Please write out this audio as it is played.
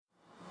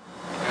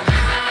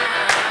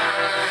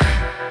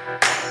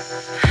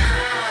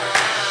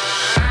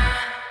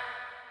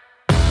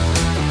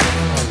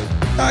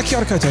Kia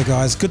ora koutou,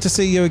 guys. Good to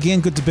see you again.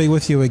 Good to be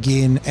with you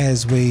again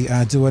as we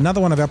do another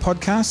one of our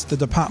podcasts, the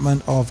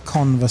Department of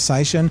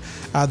Conversation.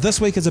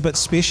 This week is a bit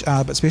special,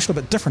 a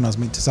bit different, I was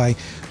meant to say.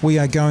 We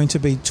are going to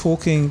be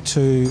talking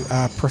to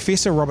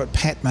Professor Robert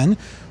Patman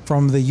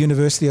from the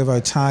University of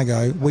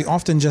Otago. We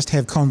often just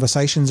have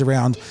conversations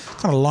around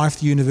kind of life,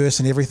 the universe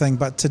and everything,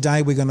 but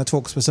today we're going to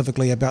talk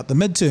specifically about the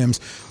midterms,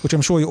 which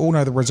I'm sure you all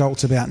know the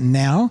results about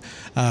now,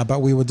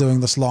 but we were doing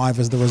this live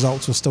as the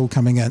results were still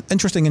coming in.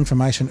 Interesting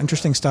information,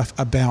 interesting stuff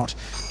about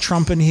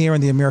Trump in here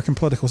and the American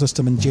political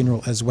system in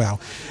general as well.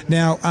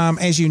 Now,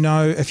 as you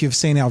know, if you've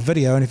seen our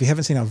video, and if you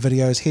haven't seen our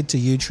videos, head to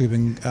YouTube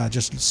and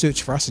just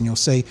search for us and you'll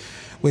see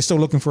we're still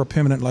looking for a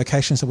permanent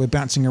location, so we're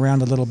bouncing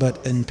around a little bit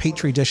in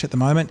Petri Dish at the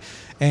moment.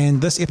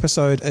 And this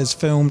episode is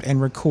filmed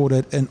and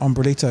recorded in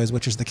Ombrellitos,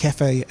 which is the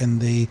cafe in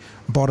the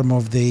bottom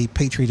of the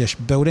Petri Dish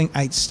building,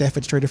 8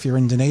 Stafford Street if you're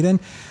in Dunedin.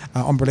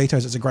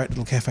 Ombrellitos is a great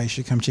little cafe, you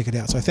should come check it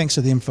out. So thanks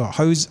to them for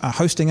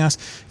hosting us.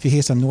 If you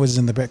hear some noises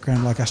in the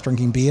background like us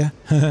drinking beer,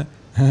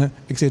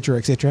 etc.,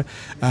 etc.,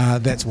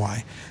 that's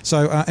why.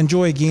 So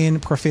enjoy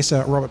again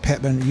Professor Robert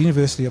Patman,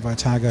 University of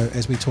Otago,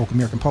 as we talk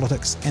American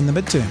politics and the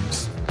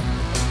midterms.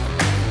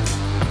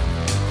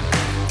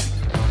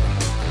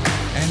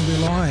 And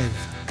we're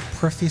live.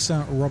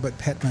 Professor Robert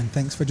Patman,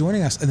 thanks for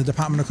joining us in the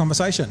Department of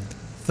Conversation.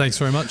 Thanks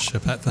very much,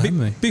 Pat, for having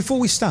me. Before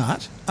we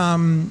start,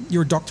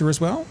 you're a doctor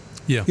as well?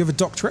 Yeah. You have a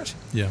doctorate?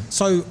 Yeah.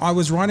 So I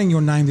was writing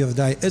your name the other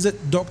day. Is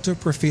it Dr.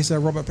 Professor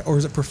Robert, or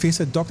is it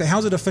Professor Doctor?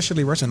 How's it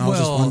officially written? I was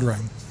just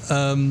wondering.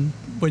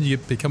 When you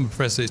become a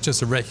professor, it's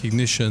just a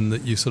recognition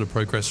that you sort of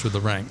progress through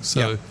the ranks.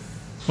 So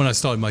when I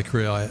started my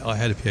career, I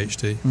had a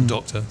PhD,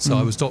 doctor. So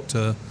I was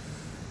doctor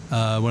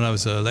when I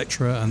was a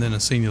lecturer and then a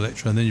senior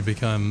lecturer, and then you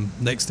become,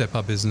 next step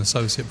up is an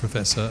associate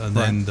professor, and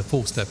then the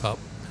fourth step up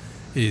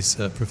is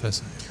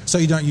professor. So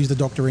you don't use the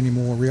doctor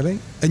anymore, really,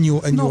 in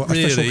your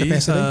official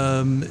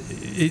capacity?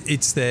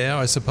 It's there,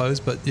 I suppose,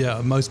 but yeah,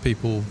 most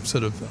people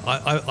sort of.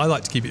 I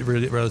like to keep it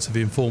really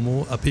relatively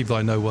informal. People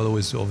I know will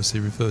always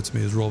obviously refer to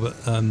me as Robert.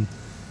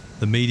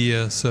 The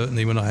media,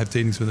 certainly, when I have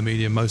dealings with the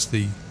media,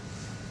 mostly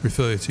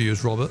refer to you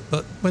as Robert,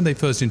 but when they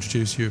first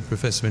introduce you,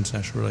 Professor of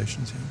International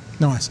Relations.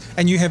 Yeah. Nice.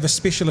 And you have a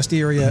specialist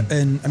area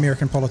in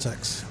American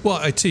politics? Well,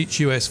 I teach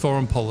US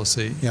foreign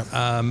policy,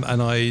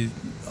 and I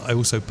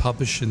also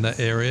publish in that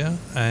area,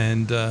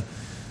 and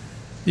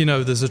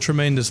there's a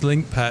tremendous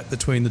link, Pat,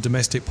 between the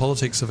domestic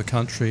politics of a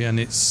country and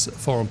its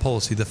foreign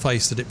policy, the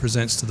face that it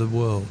presents to the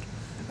world.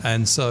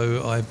 And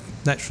so I've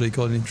naturally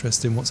got an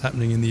interest in what's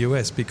happening in the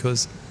US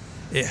because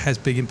it has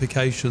big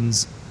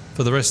implications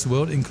for the rest of the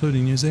world,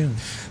 including New Zealand.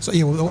 So,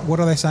 what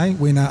do they say?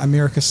 When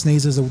America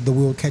sneezes, the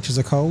world catches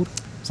a cold?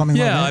 Something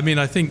like that? Yeah, I mean,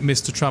 I think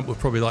Mr. Trump would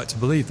probably like to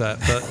believe that,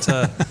 but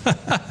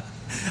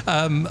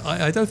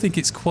I don't think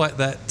it's quite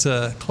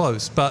that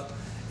close. But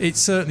it's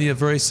certainly a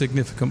very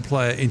significant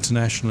player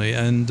internationally.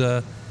 And,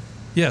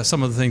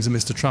 some of the things that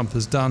Mr. Trump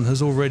has done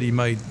has already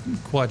made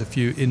quite a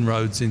few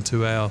inroads into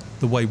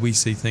the way we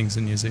see things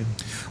in New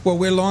Zealand. Well,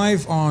 we're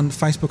live on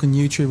Facebook and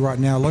YouTube right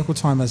now. Local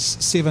time is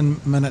 7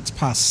 minutes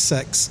past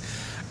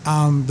 6.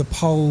 The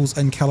polls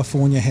in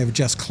California have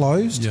just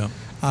closed. Yeah.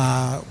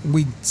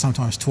 We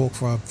sometimes talk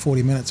for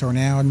 40 minutes or an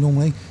hour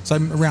normally. So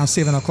around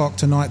 7 o'clock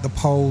tonight, the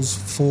polls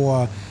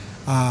for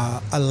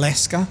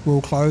Alaska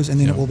will close, and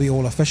then it will be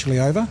all officially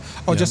over.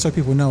 Just so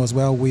people know as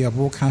well, we are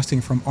broadcasting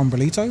from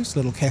Ombrellitos,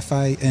 little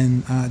cafe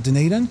in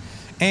Dunedin.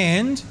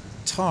 And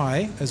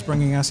Ty is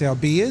bringing us our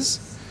beers,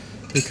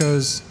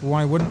 because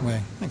why wouldn't we?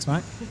 Thanks,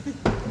 mate.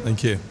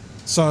 Thank you.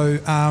 So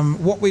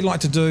what we like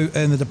to do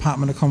in the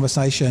Department of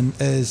Conversation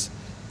is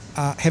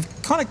have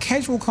kind of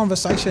casual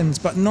conversations,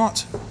 but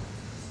not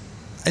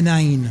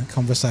inane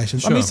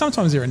conversations. Sure. I mean,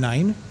 sometimes they're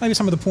inane. Maybe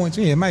some of the points,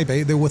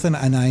 maybe they're within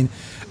inane.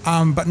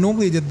 But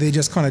normally they're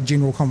just kind of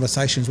general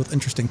conversations with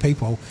interesting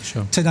people.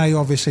 Sure. Today,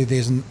 obviously,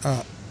 there's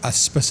a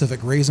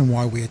specific reason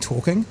why we're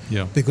talking,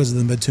 because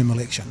of the midterm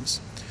elections.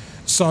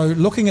 So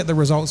looking at the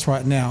results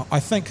right now, I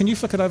think, can you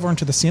flick it over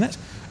into the Senate?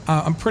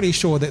 I'm pretty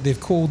sure that they've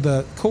called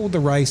the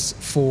race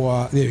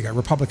for, there you go,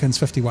 Republicans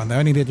 51. They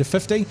only needed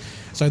 50,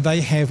 so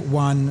they have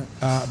won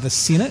the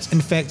Senate.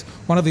 In fact,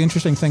 one of the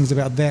interesting things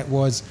about that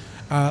was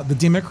the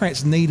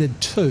Democrats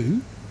needed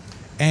 2,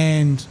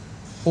 and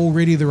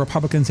already the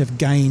Republicans have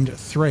gained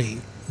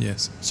 3.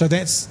 Yes. So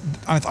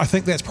I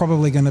think that's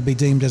probably going to be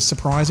deemed as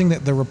surprising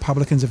that the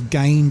Republicans have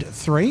gained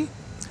 3.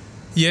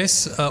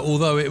 Yes,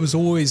 although it was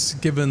always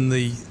given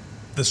the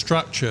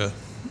structure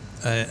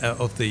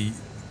of the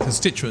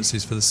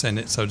constituencies for the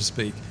Senate, so to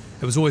speak,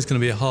 it was always going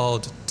to be a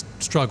hard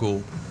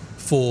struggle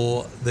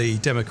for the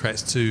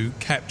Democrats to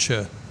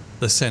capture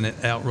the Senate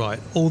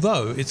outright.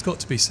 Although, it's got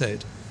to be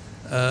said,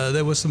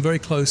 there were some very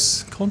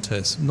close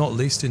contests, not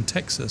least in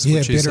Texas. Yeah,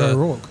 which is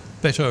O'Rourke.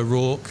 Beto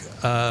O'Rourke.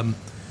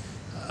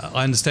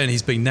 I understand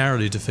he's been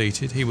narrowly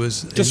defeated. He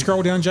was just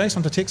scroll down, Jace,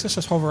 onto Texas.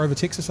 Just hover over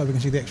Texas so we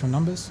can see the actual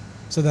numbers.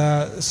 So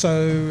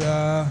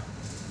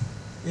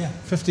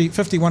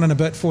 51 and a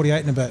bit, 48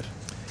 and a bit.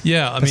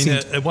 Yeah, I mean,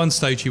 at one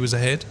stage he was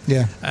ahead.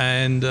 Yeah.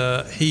 And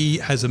he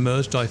has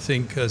emerged, I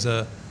think, as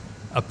a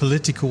a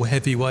political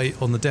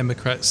heavyweight on the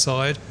Democrat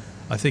side.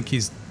 I think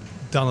he's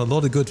done a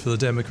lot of good for the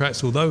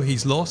Democrats. Although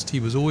he's lost, he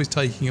was always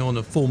taking on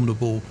a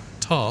formidable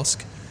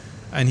task,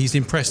 and he's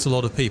impressed a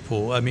lot of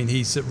people. I mean,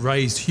 he's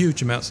raised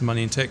huge amounts of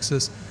money in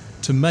Texas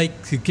to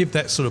give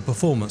that sort of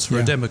performance for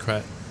a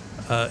Democrat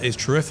is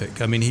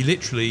terrific. I mean, he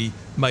literally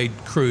made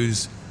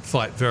Cruz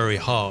fight very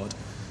hard,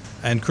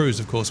 and Cruz,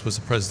 of course, was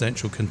a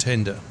presidential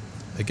contender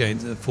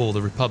for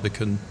the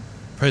Republican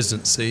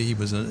presidency. He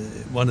was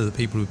one of the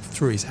people who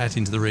threw his hat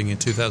into the ring in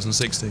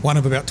 2016. One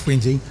of about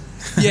 20.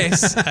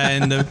 Yes,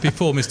 and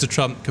before Mr.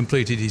 Trump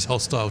completed his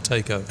hostile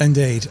takeover.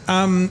 Indeed.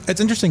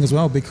 It's interesting as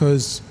well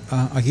because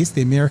I guess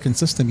the American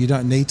system, you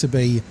don't need to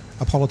be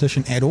a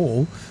politician at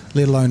all,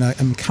 let alone an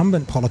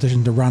incumbent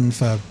politician to run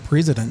for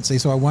presidency.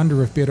 So I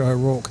wonder if Beto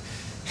O'Rourke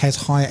has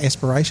higher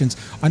aspirations.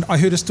 I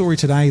heard a story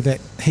today that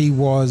he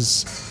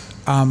was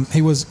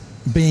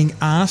being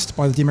asked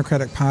by the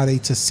Democratic Party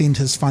to send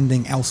his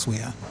funding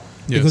elsewhere.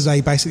 Because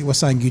they basically were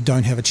saying you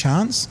don't have a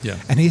chance. Yeah.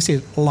 And he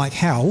said, like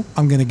hell,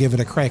 I'm going to give it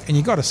a crack. And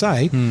you've got to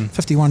say,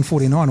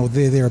 51-49 or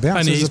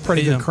thereabouts is a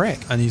pretty good crack.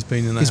 And he's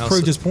been in the He's House.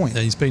 proved his point.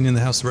 And he's been in the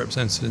House of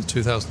Representatives since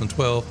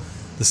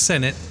 2012. The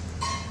Senate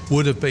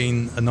would have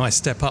been a nice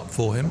step up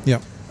for him.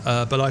 Yeah.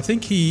 But I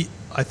think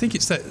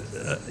it's that,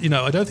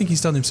 I don't think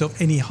he's done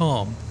himself any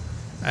harm.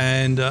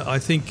 And I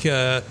think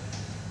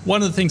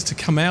one of the things to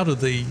come out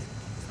of the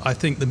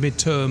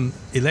midterm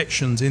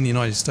elections in the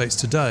United States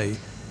today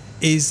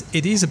is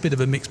it is a bit of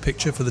a mixed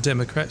picture for the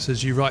Democrats,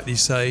 as you rightly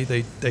say.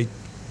 They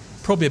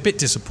probably a bit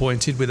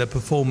disappointed with their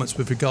performance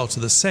with regard to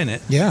the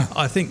Senate. Yeah.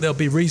 I think they'll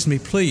be reasonably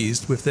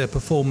pleased with their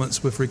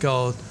performance with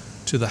regard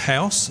to the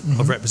House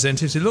of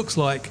Representatives. It looks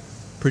like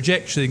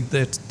projecting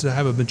to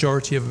have a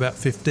majority of about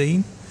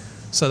 15,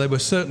 so they will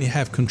certainly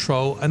have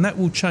control, and that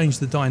will change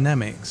the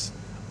dynamics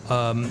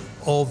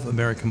of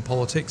American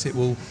politics. It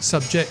will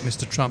subject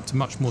Mr. Trump to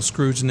much more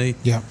scrutiny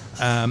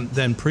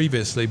than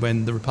previously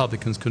when the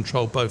Republicans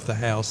controlled both the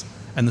House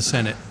and the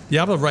Senate. The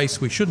other race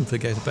we shouldn't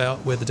forget about,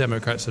 where the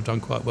Democrats have done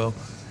quite well,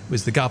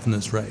 was the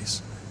governor's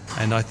race.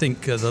 And I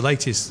think the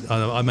latest,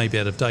 I may be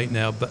out of date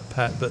now, but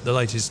the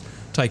latest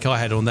take I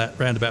had on that,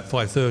 round about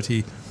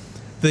 5:30,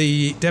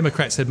 the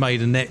Democrats had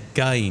made a net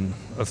gain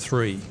of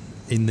 3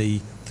 in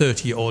the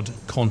 30-odd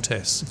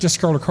contests. Just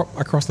scroll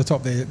across the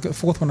top there.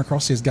 Fourth one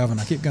across says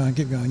governor. Keep going.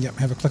 Yep,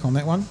 have a click on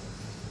that one.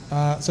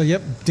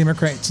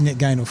 Democrats net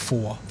gain of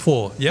 4.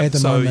 4, yep. At the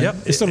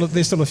moment.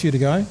 There's still a few to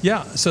go.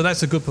 Yeah, so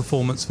that's a good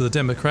performance for the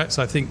Democrats.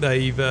 I think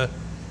they've...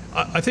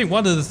 I think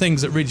one of the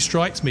things that really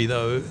strikes me,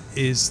 though,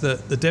 is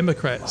that the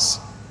Democrats,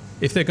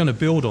 if they're going to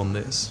build on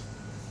this,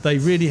 they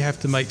really have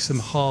to make some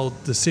hard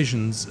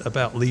decisions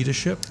about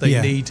leadership.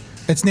 They need...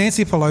 It's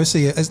Nancy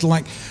Pelosi. It's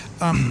like...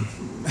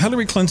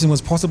 Hillary Clinton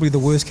was possibly the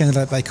worst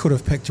candidate they could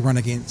have picked to run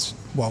against,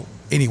 well,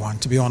 anyone,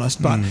 to be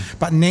honest.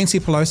 But Nancy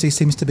Pelosi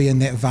seems to be in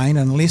that vein,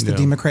 unless the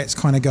Democrats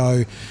kind of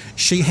go,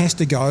 she has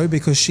to go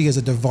because she is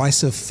a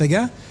divisive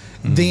figure,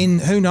 then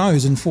who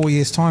knows, in 4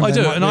 years' time.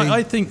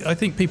 I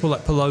think people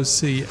like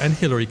Pelosi and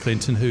Hillary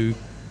Clinton, who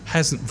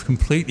hasn't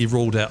completely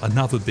ruled out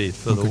another bid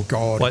for the...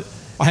 God. Like,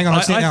 hang on,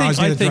 I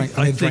need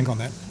a drink on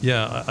that.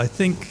 Yeah, I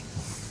think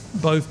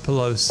both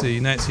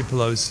Nancy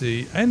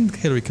Pelosi and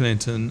Hillary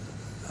Clinton...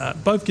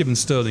 both given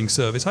sterling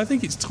service. I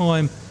think it's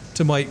time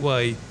to make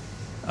way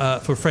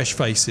for fresh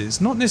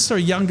faces. Not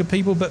necessarily younger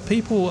people, but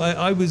people...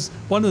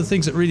 one of the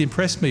things that really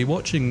impressed me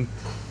watching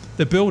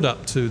the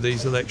build-up to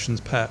these elections,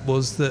 Pat,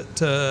 was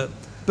that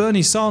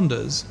Bernie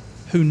Sanders,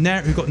 who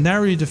got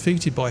narrowly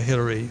defeated by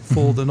Hillary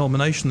for the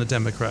nomination of the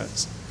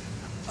Democrats,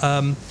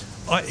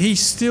 he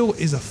still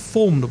is a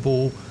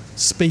formidable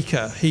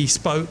speaker. He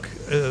spoke...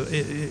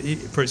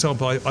 for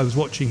example, I was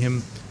watching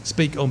him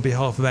speak on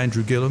behalf of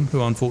Andrew Gillum,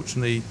 who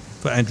unfortunately...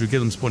 for Andrew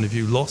Gillum's point of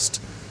view,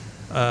 lost.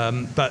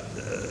 But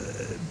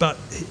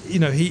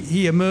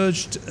he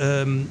emerged.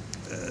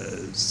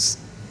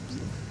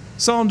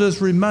 Sanders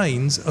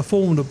remains a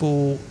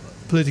formidable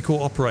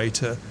political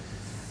operator,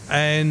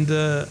 and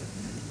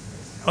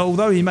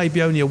although he may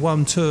be only a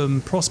one-term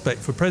prospect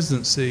for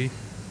presidency,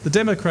 the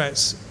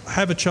Democrats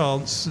have a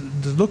chance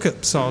to look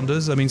at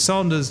Sanders. I mean,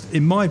 Sanders,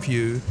 in my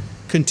view,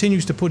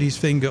 continues to put his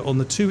finger on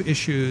the 2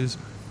 issues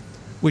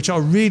which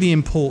are really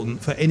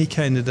important for any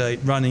candidate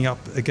running up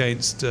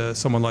against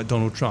someone like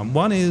Donald Trump.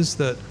 One is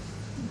that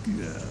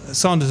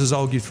Sanders has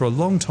argued for a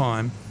long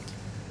time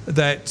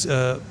that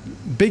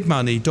big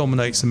money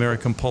dominates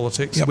American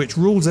politics, which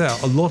rules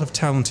out a lot of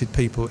talented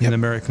people in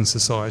American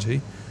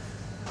society.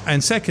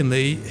 And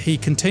secondly, he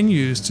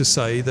continues to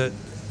say that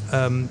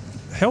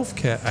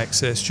healthcare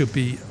access should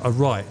be a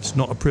right,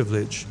 not a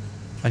privilege.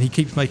 And he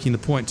keeps making the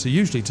point,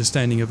 usually to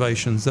standing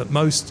ovations, that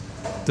most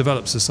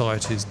developed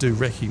societies do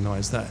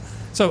recognise that.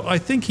 So I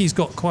think he's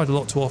got quite a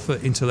lot to offer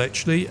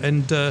intellectually.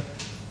 And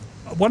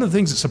one of the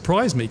things that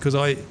surprised me, because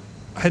I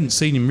hadn't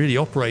seen him really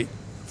operate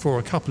for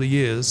a couple of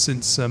years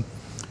since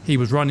he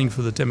was running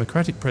for the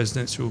Democratic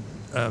presidential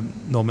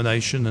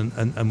nomination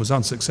and was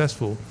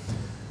unsuccessful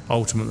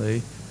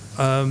ultimately,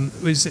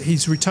 was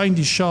he's retained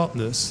his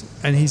sharpness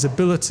and his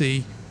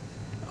ability,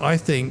 I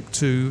think,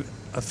 to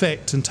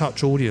affect and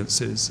touch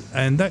audiences,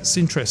 and that's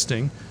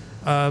interesting.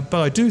 But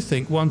I do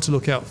think one to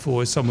look out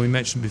for is someone we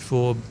mentioned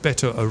before,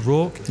 Beto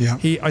O'Rourke. Yeah.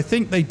 I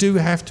think they do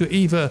have to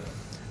either,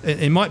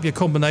 it might be a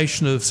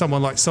combination of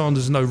someone like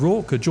Sanders and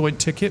O'Rourke, a joint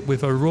ticket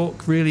with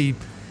O'Rourke really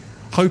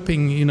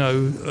hoping,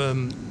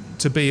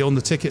 to be on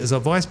the ticket as our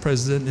vice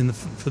president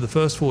for the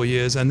first 4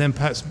 years, and then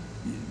perhaps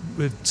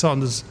with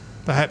Sanders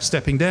perhaps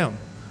stepping down.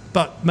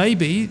 But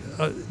maybe,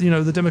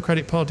 the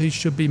Democratic Party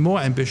should be more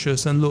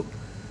ambitious and look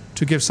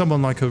to give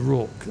someone like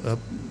O'Rourke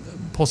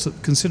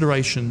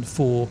consideration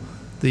for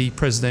the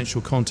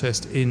presidential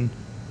contest in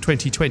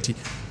 2020.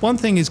 One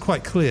thing is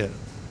quite clear.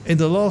 In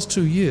the last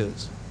 2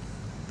 years,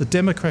 the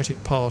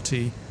Democratic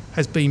Party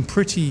has been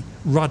pretty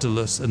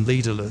rudderless and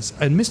leaderless,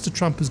 and Mr.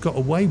 Trump has got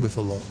away with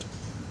a lot.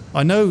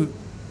 I know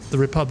the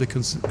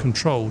Republicans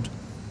controlled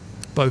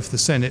both the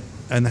Senate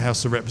and the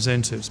House of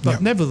Representatives,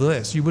 but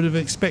nevertheless, you would have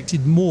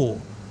expected more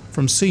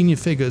from senior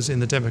figures in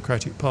the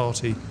Democratic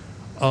Party,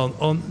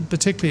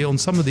 particularly on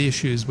some of the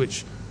issues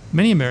which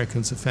many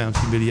Americans have found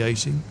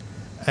humiliating.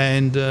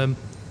 And,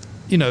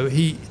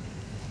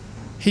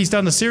 he's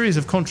done a series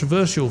of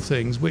controversial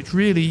things which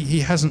really he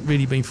hasn't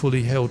really been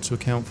fully held to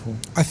account for.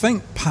 I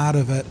think part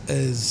of it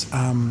is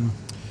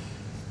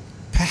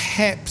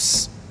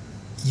perhaps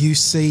you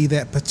see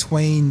that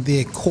between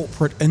their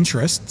corporate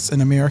interests in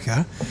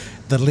America,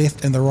 the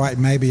left and the right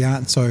maybe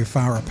aren't so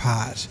far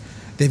apart.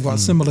 They've got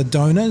similar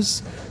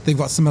donors, they've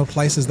got similar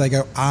places they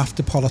go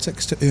after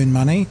politics to earn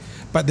money,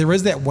 but there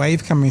is that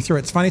wave coming through.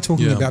 It's funny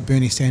talking about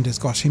Bernie Sanders.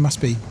 Gosh, he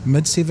must be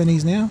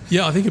mid-70s now.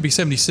 Yeah, I think he'll be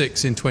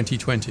 76 in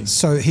 2020.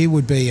 So he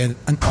would be an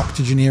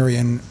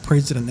octogenarian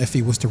president if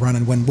he was to run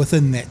and win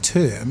within that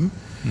term.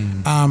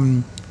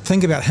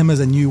 Think about him as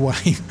a new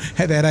wave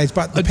at that age,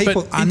 but the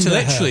people under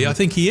intellectually, him, I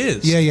think he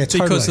is. Yeah,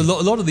 totally. Because a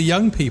lot of the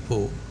young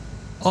people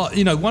are,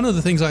 one of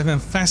the things I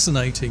found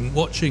fascinating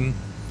watching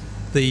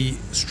the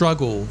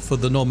struggle for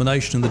the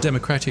nomination in the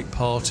Democratic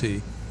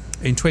Party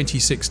in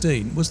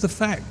 2016 was the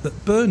fact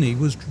that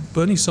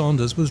Bernie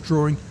Sanders was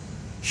drawing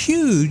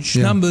huge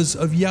numbers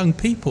of young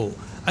people,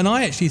 and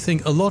I actually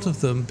think a lot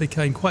of them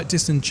became quite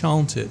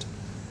disenchanted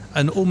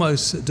and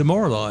almost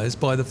demoralised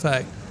by the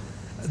fact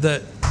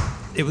that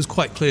it was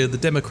quite clear the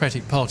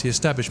Democratic Party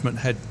establishment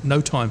had no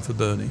time for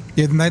Bernie.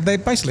 Yeah, and they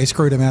basically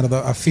screwed him out of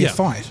a fair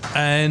fight.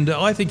 And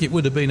I think it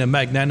would have been a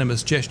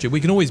magnanimous gesture. We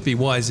can always be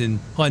wise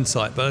in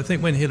hindsight, but I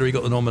think when Hillary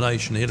got the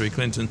nomination, Hillary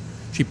Clinton,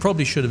 she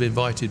probably should have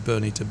invited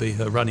Bernie to be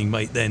her running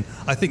mate then.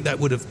 I think that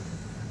would have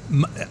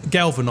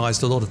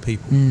galvanised a lot of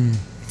people.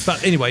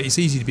 But anyway, it's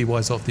easy to be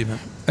wise off the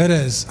event. It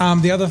is.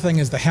 The other thing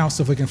is the House,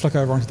 if we can flick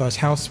over onto those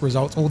House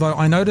results, although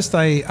I noticed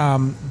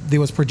there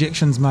was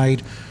projections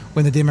made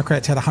when the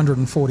Democrats had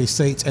 140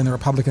 seats and the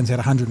Republicans had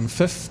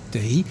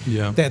 150,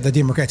 that the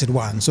Democrats had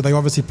won. So they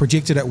obviously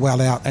projected it well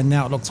out, and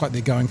now it looks like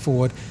they're going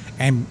forward.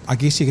 And I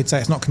guess you could say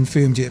it's not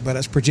confirmed yet, but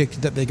it's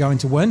projected that they're going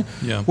to win,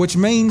 which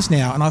means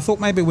now, and I thought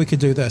maybe we could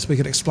do this, we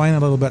could explain a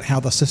little bit how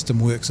the system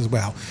works as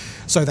well.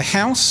 So the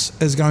House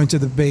is going to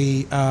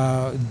be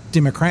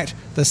Democrat,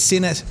 the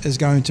Senate is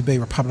going to be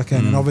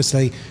Republican, and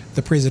obviously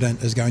the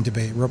President is going to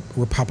be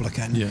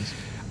Republican. Yes.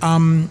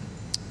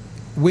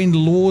 When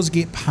laws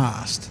get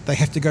passed, they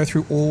have to go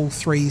through all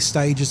three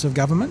stages of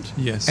government?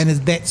 Yes. And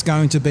that's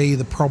going to be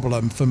the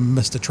problem for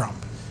Mr.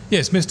 Trump?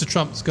 Yes, Mr.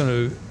 Trump's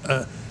going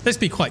to... let's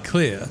be quite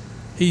clear,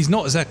 he's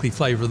not exactly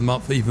flavour of the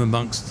month even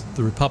amongst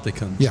the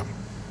Republicans. Yeah.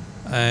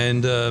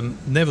 And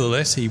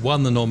nevertheless, he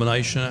won the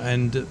nomination,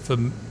 and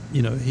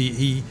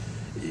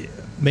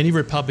many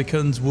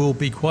Republicans will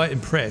be quite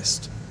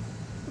impressed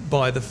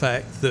by the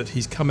fact that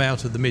he's come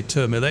out of the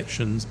midterm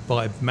elections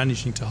by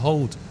managing to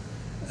hold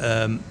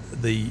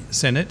the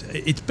Senate.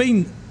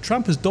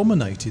 Trump has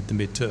dominated the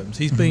midterms.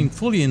 He's been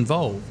fully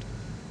involved.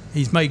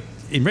 He's made,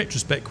 in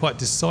retrospect, quite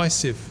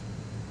decisive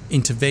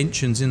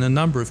interventions in a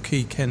number of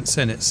key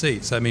Senate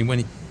seats. I mean,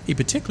 when he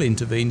particularly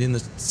intervened in the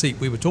seat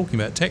we were talking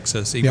about,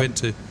 Texas. He went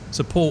to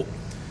support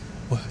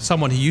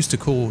someone he used to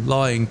call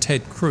lying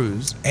Ted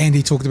Cruz. And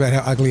he talked about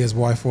how ugly his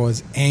wife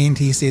was, and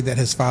he said that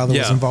his father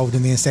was involved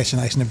in the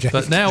assassination of JFK.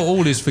 But now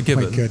all is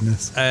forgiven. My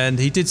goodness. And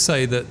he did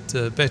say that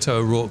Beto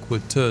O'Rourke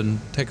would turn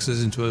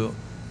Texas into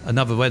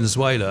another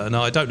Venezuela, and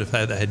I don't know if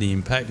that had any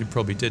impact, it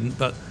probably didn't,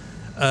 but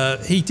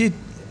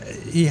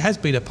he has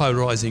been a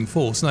polarising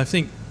force, and I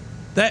think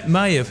that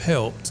may have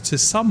helped to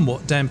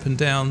somewhat dampen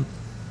down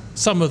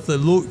some of the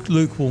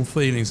lukewarm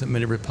feelings that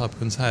many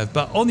Republicans have.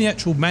 But on the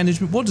actual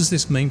management, what does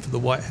this mean for the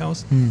White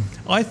House?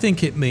 I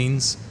think it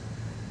means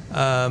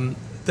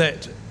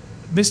that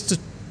Mr.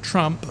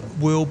 Trump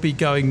will be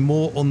going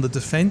more on the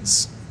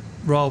defence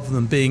rather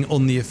than being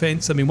on the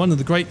offence. I mean, one of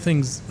the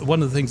things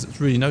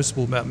that's really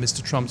noticeable about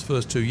Mr. Trump's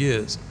first 2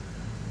 years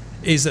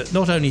is that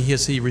not only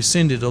has he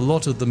rescinded a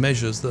lot of the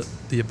measures that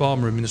the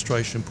Obama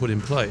administration put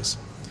in place,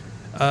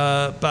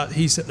 but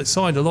he's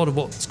signed a lot of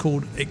what's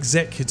called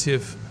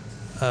executive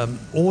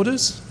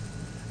orders,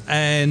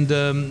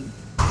 and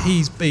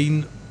he's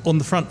been on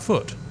the front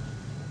foot.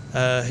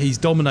 He's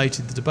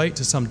dominated the debate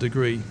to some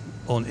degree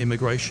on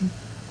immigration.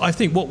 I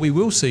think what we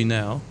will see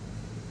now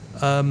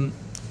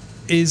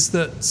is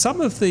that some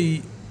of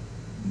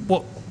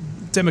what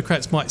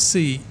Democrats might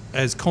see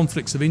as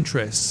conflicts of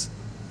interest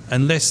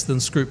and less than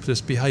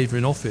scrupulous behaviour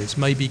in office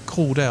may be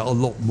called out a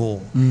lot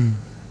more.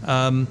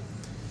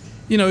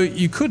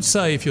 You could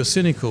say, if you're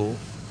cynical,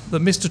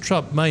 that Mr.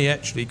 Trump may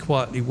actually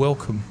quietly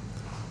welcome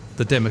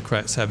the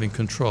Democrats having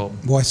control.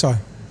 Why so?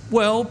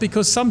 Well,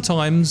 because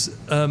sometimes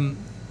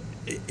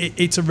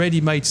it's a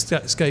ready-made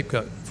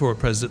scapegoat for a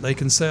president. They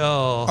can say,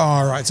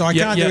 right, so I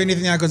can't do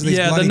anything now because of these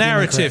bloody the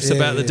narratives Democrats.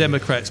 about the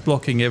Democrats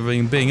blocking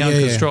everything, being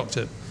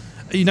unconstructive.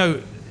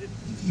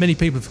 Many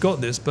people have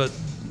forgotten this, but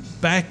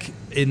back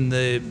in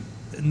the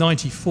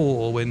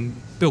 94, when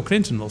Bill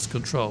Clinton lost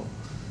control,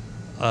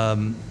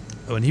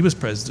 when he was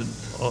president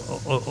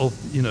of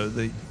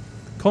the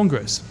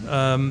Congress,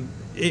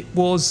 it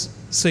was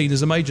seen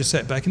as a major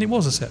setback, and it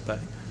was a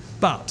setback.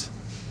 But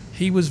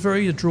he was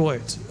very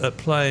adroit at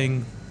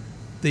playing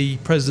the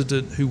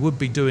president who would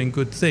be doing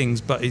good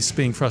things but is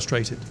being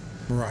frustrated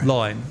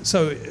line.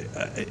 So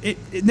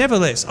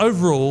nevertheless,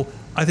 overall,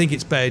 I think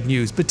it's bad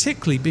news,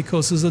 particularly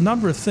because there's a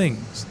number of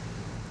things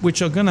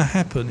which are going to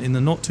happen in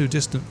the not too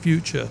distant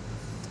future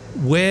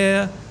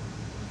where,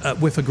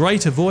 with a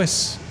greater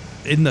voice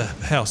in the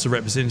House of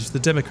Representatives, the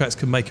Democrats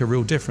can make a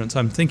real difference.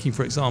 I'm thinking,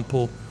 for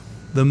example,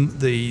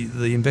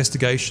 the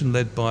investigation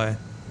led by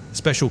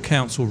Special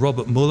Counsel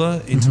Robert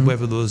Mueller into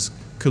whether there was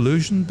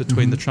collusion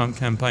between the Trump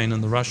campaign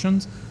and the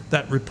Russians.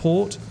 That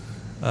report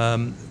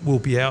will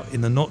be out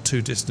in the not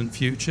too distant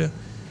future.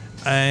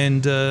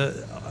 And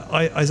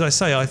as I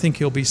say, I think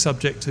he'll be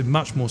subject to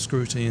much more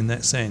scrutiny in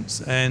that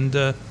sense.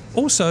 And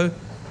also,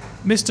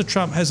 Mr.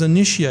 Trump has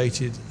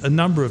initiated a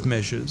number of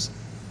measures,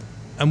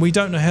 and we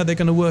don't know how they're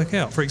going to work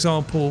out. For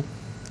example,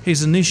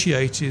 he's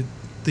initiated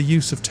the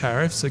use of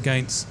tariffs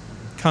against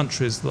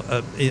countries,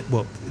 the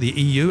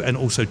EU and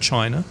also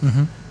China.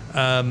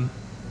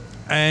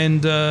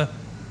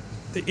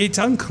 It's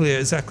unclear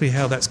exactly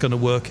how that's going to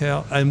work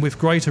out. And with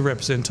greater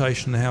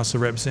representation in the House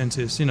of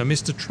Representatives,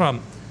 Mr.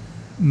 Trump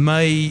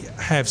may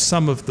have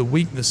some of the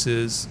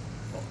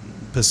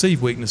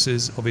perceived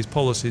weaknesses of his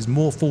policies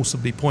more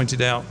forcibly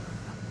pointed out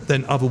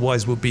than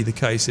otherwise would be the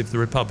case if the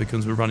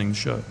Republicans were running the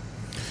show.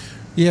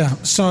 Yeah,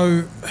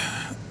 so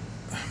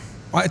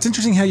it's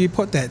interesting how you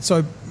put that.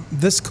 So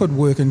this could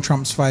work in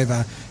Trump's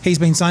favour. He's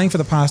been saying for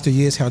the past 2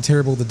 years how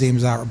terrible the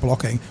Dems are at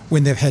blocking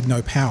when they've had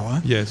no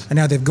power. Yes. And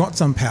now they've got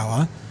some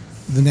power.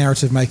 The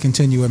narrative may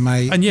continue and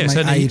may aid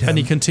him. And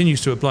he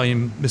continues to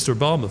blame Mr.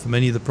 Obama for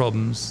many of the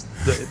problems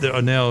that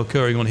are now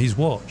occurring on his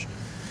watch.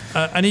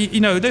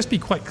 Let's be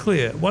quite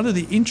clear. One of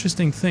the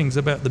interesting things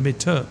about the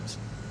midterms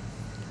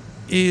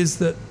is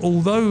that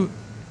although,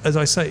 as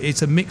I say,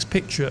 it's a mixed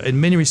picture, in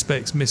many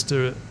respects,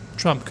 Mr.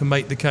 Trump can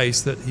make the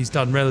case that he's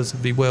done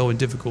relatively well in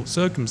difficult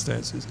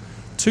circumstances.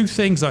 Two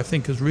things I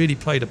think has really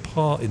played a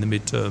part in the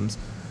midterms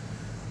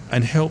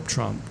and helped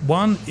Trump.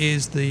 One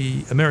is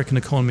the American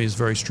economy is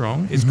very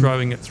strong. It's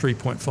growing at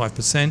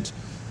 3.5%,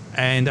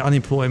 and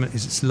unemployment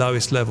is its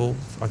lowest level,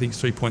 I think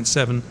it's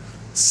 3.7,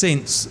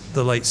 since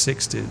the late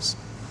 60s.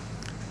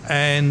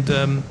 And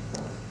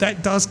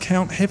that does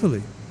count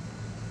heavily,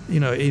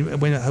 in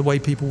the way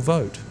people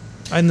vote.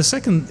 And the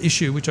second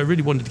issue, which I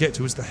really wanted to get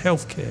to, is the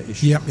healthcare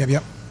issue.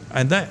 Yep.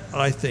 And that,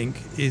 I think,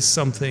 is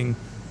something,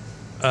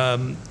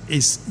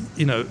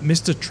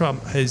 Mr.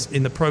 Trump has,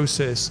 in the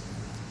process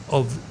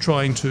of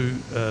trying to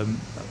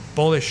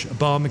abolish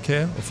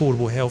Obamacare,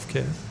 affordable health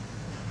care,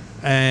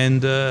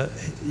 and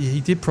he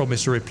did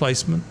promise a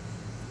replacement.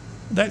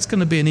 That's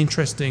going to be an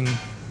interesting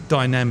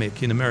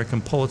dynamic in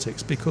American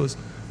politics, because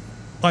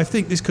I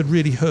think this could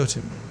really hurt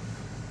him.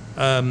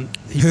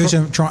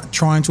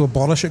 Trying to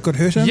abolish it could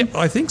hurt him? Yeah,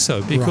 I think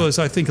so, because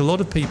I think a lot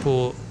of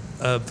people,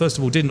 first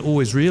of all, didn't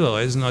always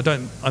realise, and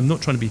I'm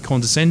not trying to be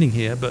condescending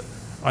here, but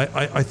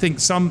I think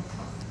some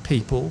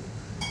people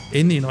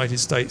in the United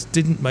States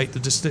didn't make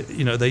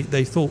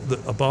they thought that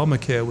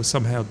Obamacare was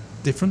somehow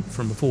different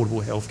from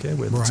affordable health care,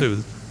 where the two are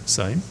the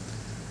same.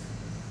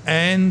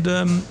 And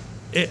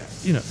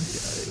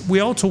we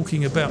are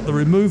talking about the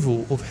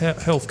removal of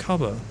health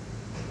cover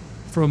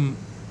from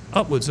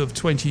upwards of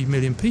 20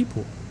 million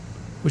people,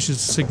 which is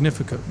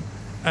significant.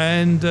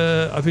 And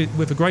I think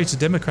with a greater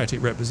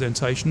Democratic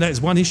representation, that is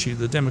one issue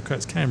the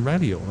Democrats can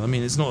rally on. I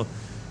mean, it's not,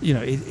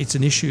 it's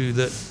an issue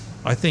that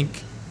I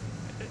think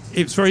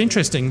it's very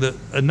interesting that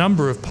a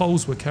number of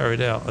polls were carried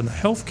out, and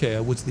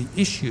healthcare was the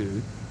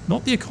issue,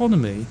 not the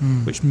economy,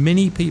 which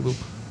many people,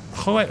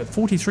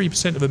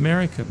 43% of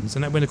Americans,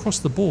 and that went across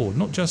the board,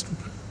 not just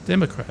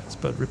Democrats,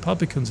 but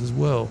Republicans as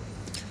well,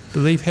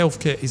 believe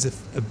healthcare is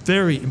a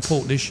very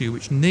important issue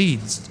which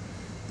needs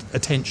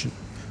attention.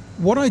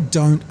 What I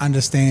don't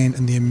understand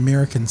in the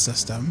American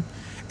system,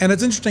 and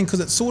it's interesting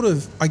because it's sort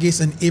of, I guess,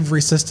 in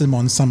every system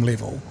on some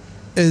level,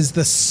 is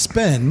the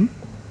spin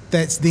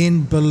that's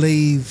then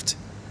believed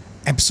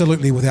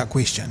absolutely without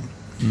question.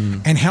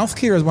 And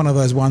healthcare is one of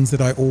those ones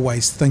that I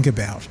always think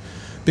about,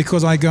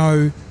 because I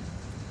go,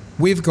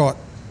 we've got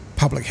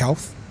public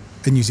health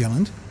in New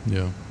Zealand,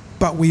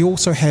 but we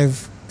also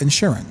have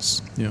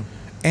insurance.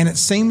 And it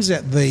seems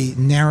that the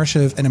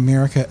narrative in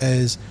America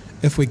is,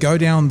 if we go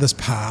down this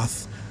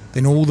path,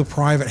 then all the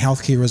private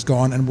healthcare is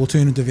gone and we'll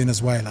turn into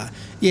Venezuela.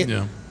 Yet,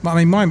 Yeah.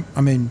 my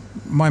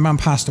mum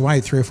passed away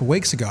 3 or 4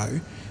 weeks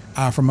ago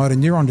from motor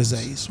neuron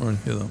disease. Sorry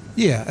to hear that.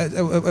 Yeah,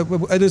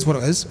 it is what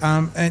it is.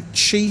 And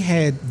she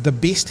had the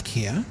best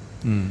care,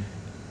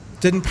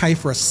 didn't pay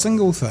for a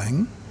single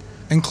thing,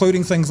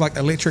 including things like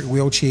electric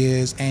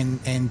wheelchairs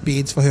and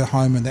beds for her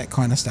home and that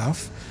kind of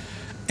stuff.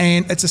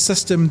 And it's a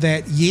system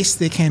that, yes,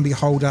 there can be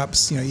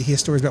hold-ups. You know, you hear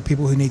stories about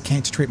people who need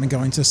cancer treatment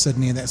going to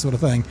Sydney and that sort of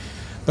thing.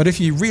 But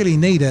if you really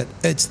need it,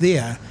 it's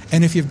there.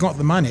 And if you've got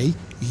the money,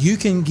 you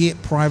can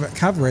get private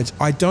coverage.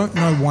 I don't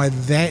know why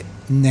that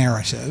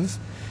narrative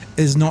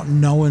is not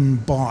known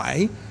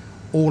by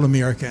all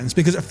Americans,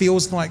 because it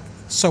feels like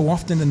so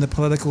often in the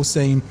political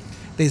scene,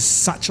 there's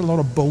such a lot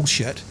of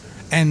bullshit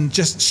and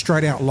just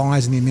straight out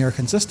lies in the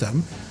American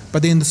system.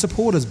 But then the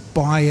supporters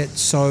buy it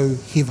so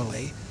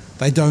heavily.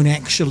 They don't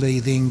actually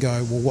then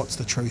go, well, what's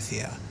the truth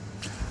here?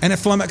 And it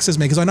flummoxes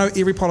me, because I know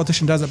every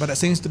politician does it, but it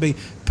seems to be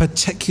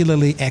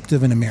particularly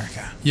active in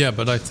America. Yeah,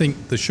 but I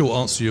think the short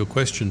answer to your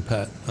question,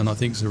 Pat, and I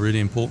think it's a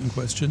really important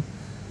question,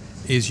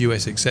 is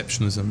US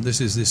exceptionalism.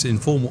 This is this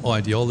informal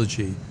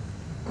ideology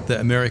that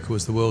America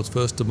was the world's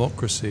first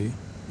democracy.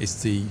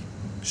 It's the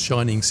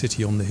shining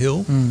city on the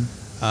hill,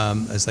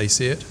 as they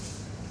see it.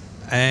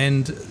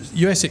 And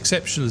US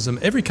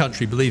exceptionalism, every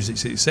country believes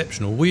it's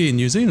exceptional. We in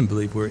New Zealand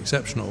believe we're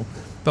exceptional.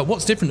 But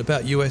what's different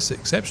about US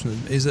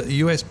exceptionalism is that the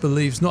US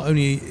believes not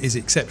only is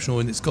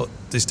exceptional and it's got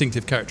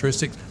distinctive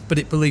characteristics, but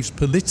it believes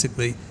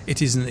politically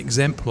it is an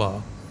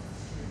exemplar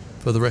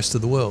for the rest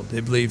of the world.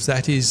 It believes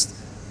that is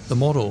the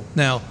model.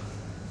 Now,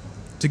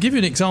 to give you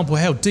an example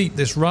of how deep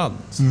this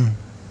runs,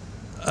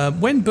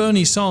 when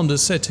Bernie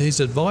Sanders said to his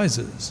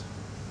advisors,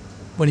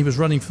 when he was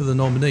running for the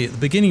nominee at the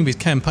beginning of his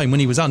campaign, when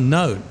he was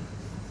unknown,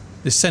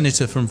 this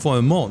senator from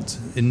Vermont,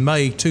 in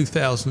May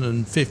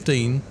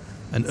 2015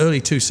 and early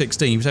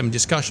 2016, he was having a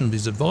discussion with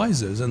his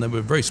advisors, and they were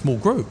a very small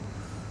group.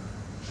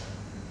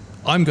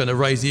 I'm going to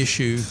raise the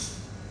issue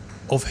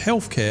of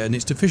healthcare and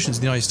its deficiencies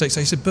in the United States.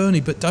 They said,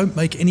 Bernie, but don't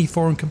make any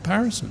foreign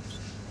comparisons.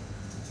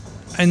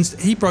 And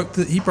he broke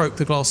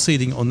the glass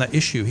ceiling on that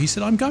issue. He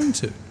said, I'm going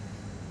to.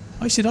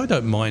 I said, I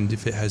don't mind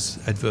if it has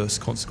adverse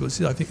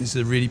consequences. I think this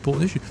is a really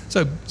important issue.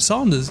 So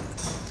Sanders,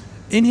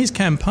 in his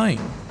campaign,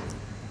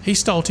 he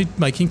started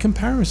making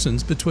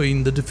comparisons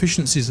between the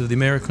deficiencies of the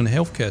American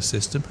healthcare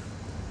system,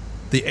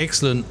 the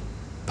excellent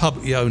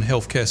publicly owned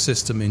healthcare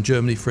system in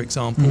Germany, for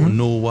example, and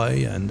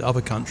Norway and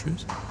other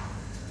countries.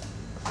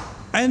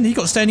 And he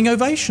got standing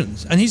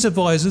ovations. And his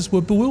advisors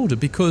were bewildered,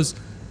 because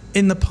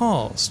in the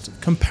past,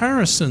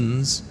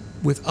 comparisons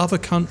with other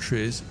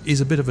countries is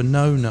a bit of a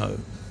no-no.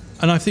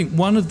 And I think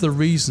one of the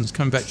reasons,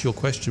 coming back to your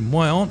question,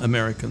 why aren't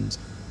Americans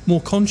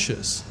more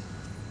conscious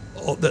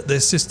that their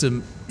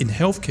system in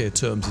healthcare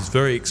terms is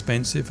very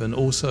expensive and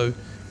also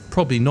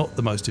probably not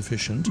the most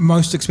efficient.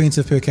 Most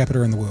expensive per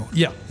capita in the world.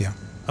 Yeah. Yeah.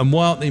 And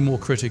why aren't they more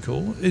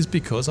critical is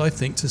because I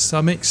think to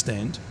some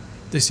extent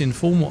this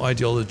informal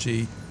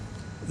ideology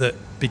that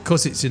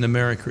because it's in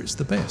America it's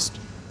the best.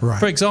 Right.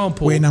 For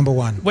example, we're number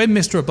one. When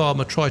Mr.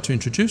 Obama tried to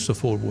introduce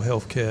affordable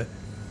healthcare,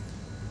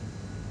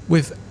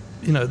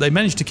 they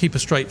managed to keep a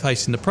straight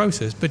face in the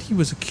process, but he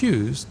was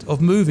accused of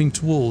moving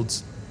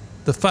towards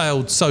the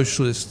failed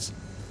socialist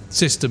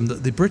system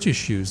that the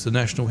British use, the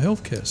national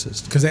healthcare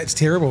system. Because that's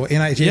terrible.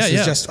 NHS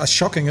is just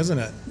shocking, isn't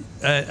it?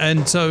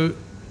 And so,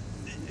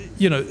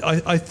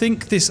 I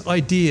think this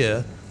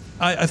idea,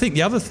 I think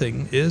the other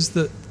thing is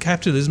that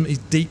capitalism is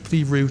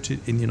deeply rooted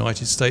in the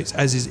United States,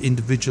 as is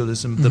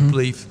individualism, the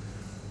belief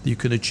that you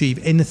can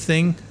achieve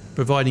anything,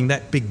 providing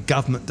that big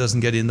government doesn't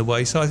get in the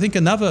way. So I think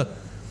another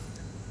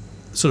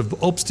sort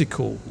of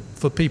obstacle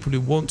for people who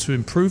want to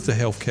improve the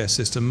healthcare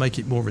system, make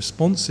it more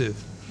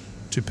responsive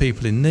to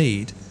people in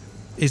need,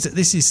 is that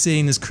this is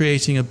seen as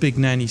creating a big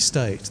nanny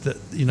state, that,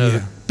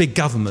 big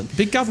government.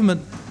 Big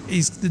government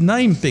is the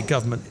name big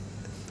government.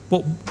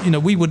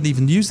 We wouldn't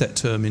even use that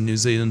term in New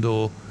Zealand,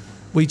 or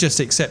we just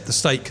accept the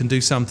state can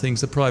do some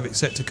things the private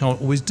sector can't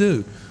always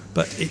do.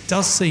 But it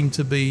does seem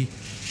to be,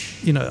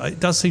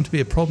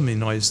 a problem in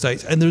the United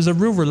States, and there's a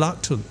real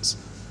reluctance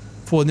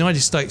for the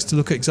United States to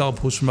look at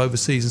examples from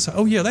overseas and say,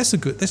 oh yeah, let's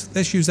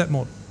use that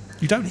model.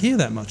 You don't hear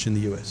that much in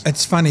the US.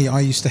 It's funny, I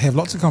used to have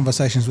lots of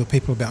conversations with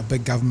people about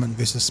big government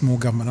versus small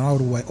government, and I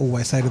would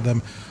always say to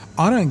them,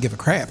 I don't give a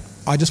crap.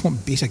 I just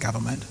want better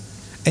government.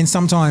 And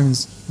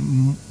sometimes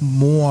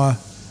more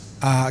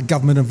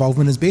government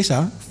involvement is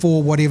better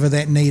for whatever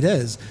that need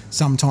is.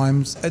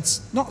 Sometimes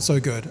it's not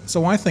so good.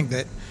 So I think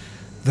that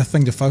the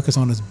thing to focus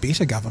on is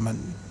better government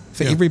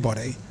for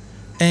everybody.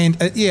 And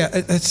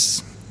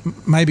it's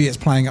maybe it's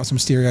playing up some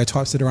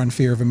stereotypes that are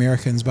unfair of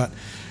Americans, but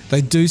they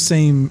do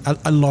seem,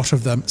 a lot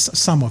of them,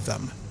 some of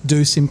them,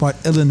 do seem quite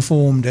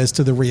ill-informed as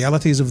to the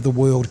realities of the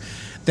world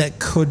that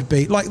could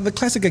be. Like the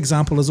classic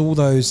example is all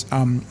those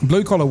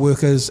blue-collar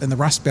workers in the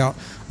Rust Belt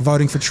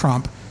voting for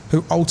Trump,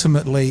 who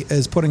ultimately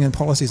is putting in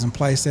policies in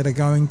place that are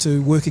going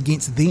to work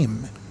against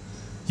them.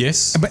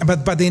 Yes.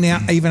 But then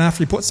even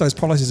after he puts those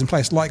policies in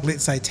place, like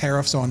let's say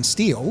tariffs on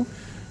steel,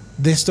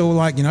 they're still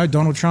like,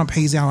 Donald Trump,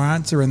 he's our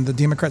answer, and the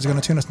Democrats are going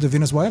to turn us into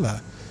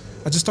Venezuela.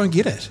 I just don't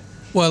get it.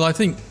 Well, I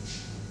think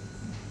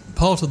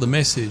part of the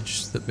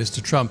message that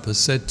Mr. Trump has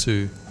said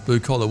to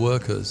blue-collar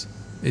workers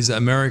is that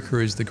America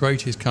is the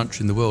greatest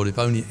country in the world if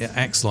only it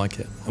acts like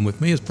it. And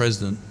with me as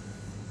president,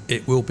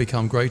 it will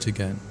become great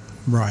again.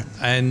 Right.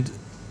 And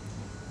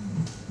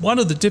one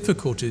of the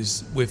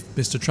difficulties with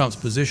Mr. Trump's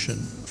position,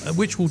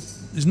 which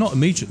is not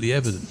immediately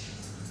evident,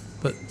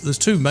 but there's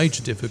two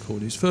major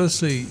difficulties.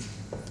 Firstly,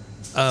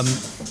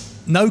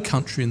 no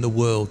country in the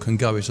world can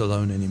go it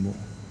alone anymore.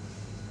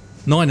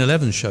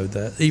 9/11 showed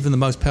that. Even the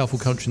most powerful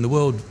country in the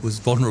world was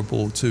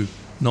vulnerable to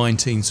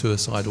 19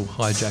 suicidal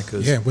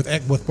hijackers. Yeah,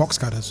 with box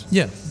cutters.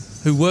 Yeah,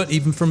 who weren't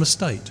even from a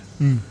state.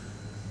 Mm.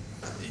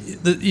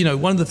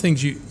 One of the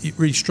things it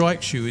really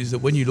strikes you is that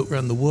when you look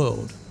around the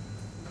world,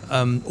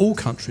 all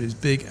countries,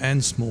 big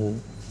and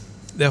small,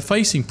 they're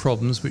facing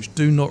problems which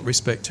do not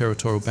respect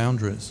territorial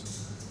boundaries.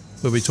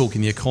 Whether we're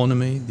talking the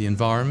economy, the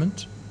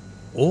environment,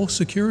 or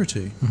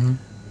security. Mm-hmm.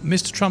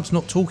 Mr. Trump's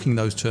not talking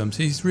those terms.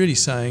 He's really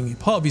saying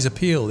part of his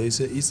appeal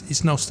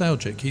is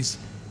nostalgic. He's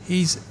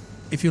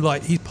if you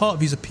like, he's part of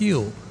his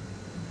appeal,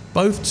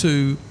 both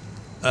to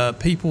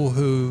people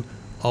who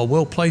are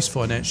well placed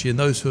financially and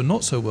those who are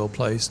not so well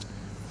placed,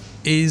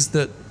 is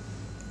that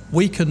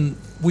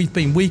we've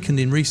been weakened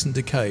in recent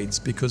decades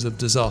because of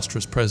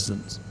disastrous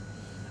presidents.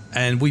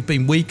 And we've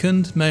been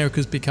weakened.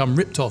 America's become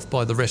ripped off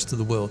by the rest of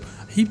the world.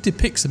 He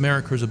depicts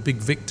America as a big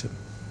victim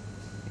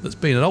that's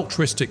been an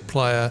altruistic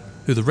player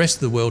who the rest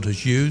of the world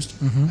has used,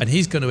 and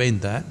he's going to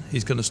end that.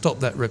 He's going to stop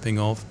that ripping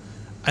off.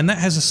 And that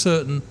has a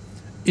certain,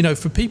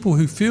 for people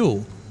who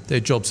feel their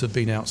jobs have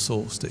been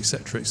outsourced, et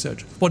cetera,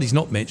 what he's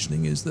not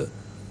mentioning is that,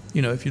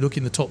 if you look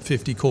in the top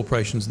 50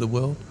 corporations of the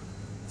world,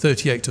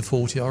 38 to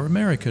 40 are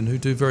American who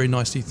do very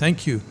nicely,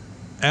 thank you,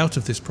 out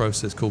of this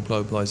process called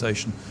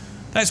globalization.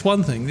 That's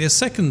one thing. The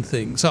second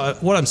thing, so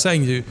what I'm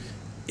saying to you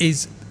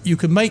is you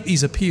can make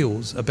these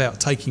appeals about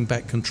taking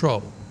back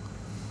control,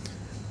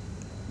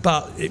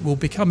 but it will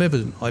become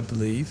evident, I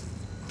believe,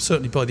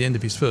 certainly by the end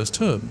of his first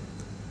term,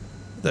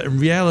 that in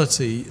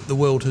reality the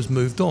world has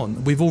moved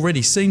on. We've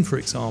already seen, for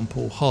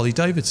example,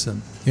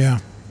 Harley-Davidson,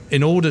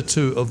 in order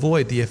to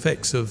avoid the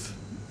effects of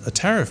a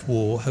tariff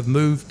war, have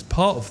moved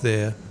part of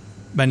their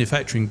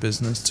manufacturing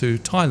business to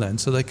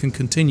Thailand so they can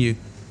continue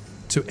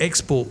to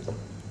export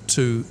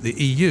to the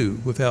EU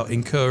without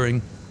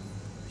incurring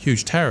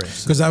huge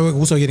tariffs. Because they were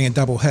also getting a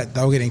double hit.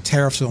 They were getting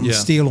tariffs on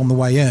steel on the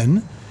way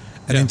in,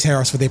 and then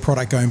tariffs for their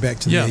product going back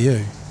to the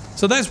EU.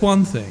 So that's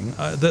one thing,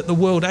 that the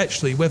world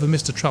actually, whether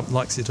Mr. Trump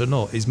likes it or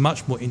not, is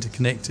much more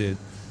interconnected.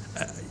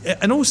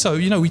 And also,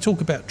 we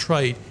talk about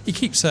trade. He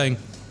keeps saying,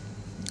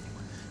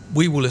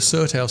 we will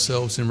assert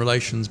ourselves in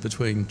relations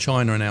between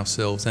China and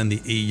ourselves and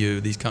the EU,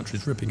 these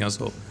countries ripping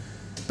us off.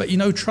 But,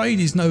 trade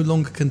is no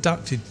longer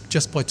conducted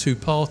just by two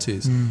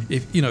parties.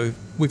 If,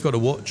 we've got a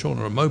watch on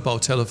or a mobile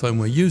telephone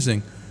we're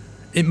using,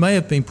 it may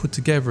have been put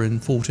together in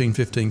 14,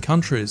 15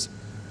 countries,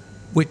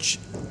 which,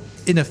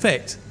 in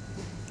effect,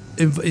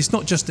 it's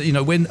not just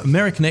that, when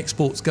American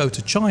exports go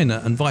to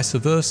China and vice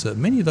versa,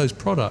 many of those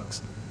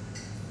products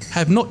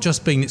have not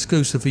just been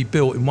exclusively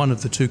built in one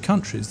of the two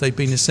countries, they've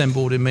been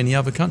assembled in many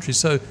other countries.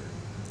 So,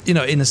 in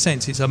a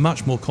sense, it's a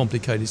much more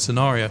complicated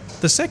scenario.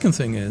 The second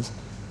thing is,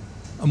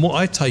 and what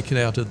I've taken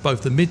out of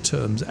both the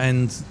midterms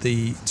and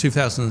the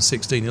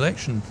 2016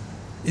 election,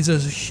 is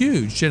there's a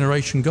huge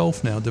generation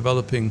gulf now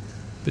developing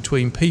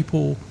between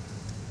people,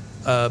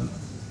 the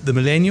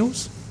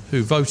millennials,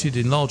 who voted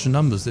in larger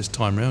numbers this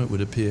time around, it would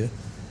appear,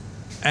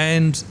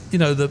 and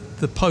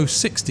the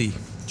post-60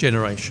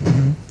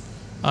 generation.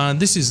 And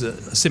this is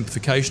a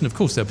simplification. Of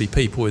course, there'll be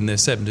people in their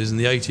 70s and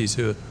the 80s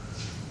who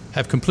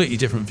have completely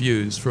different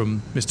views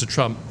from Mr.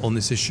 Trump on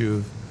this issue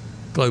of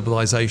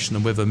globalization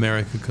and whether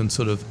America can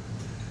sort of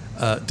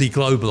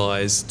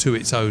deglobalize to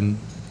its own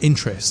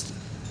interest.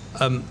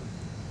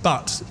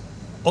 But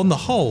on the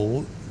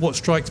whole, what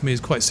strikes me as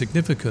quite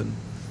significant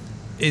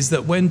is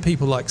that when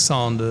people like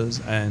Sanders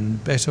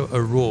and Beto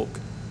O'Rourke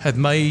have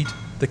made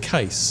the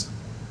case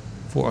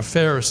for a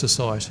fairer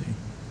society,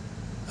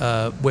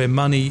 where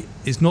money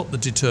is not the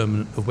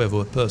determinant of whether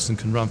a person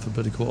can run for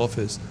political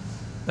office,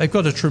 they've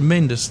got a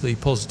tremendously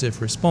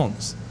positive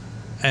response.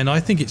 And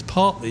I think it's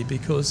partly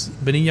because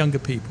many younger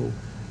people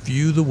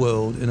view the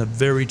world in a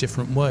very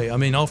different way. I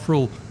mean, after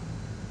all,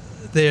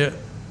 they're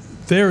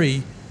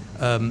very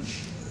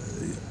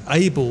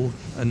able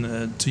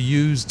to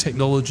use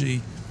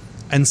technology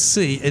and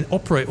see and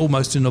operate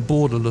almost in a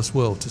borderless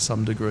world to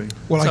some degree.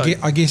 Well, so,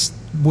 I guess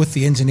with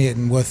the internet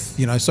and with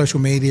social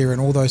media and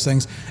all those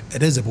things,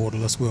 it is a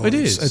borderless world. It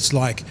is. It's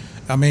like,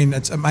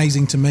 it's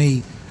amazing to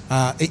me,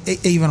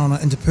 even on an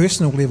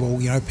interpersonal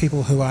level,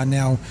 people who are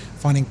now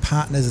finding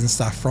partners and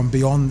stuff from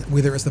beyond,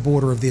 whether it's the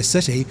border of their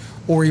city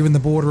or even the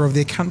border of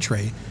their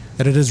country,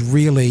 that it is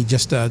really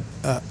just a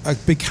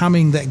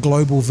becoming that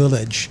global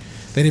village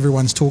that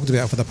everyone's talked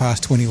about for the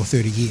past 20 or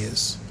 30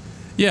 years.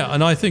 Yeah,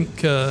 and I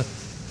think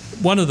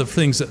one of the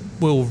things that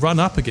will run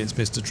up against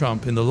Mr.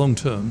 Trump in the long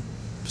term,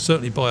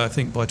 certainly by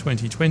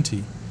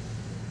 2020,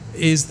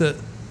 is that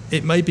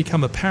it may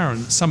become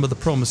apparent that some of the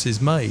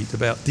promises made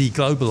about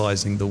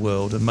deglobalizing the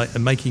world and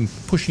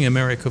pushing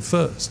America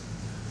first,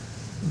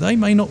 they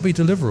may not be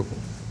deliverable.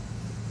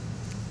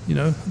 You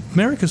know,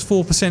 America's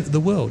 4% of the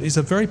world. It's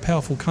a very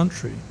powerful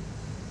country,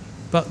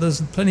 but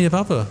there's plenty of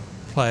other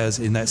players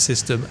in that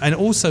system, and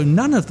also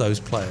none of those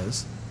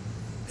players,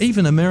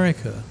 even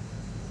America,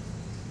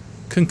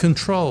 can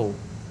control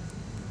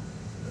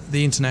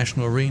the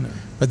international arena.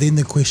 But then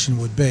the question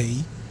would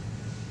be,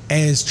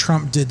 as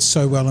Trump did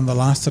so well in the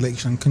last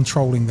election,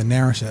 controlling the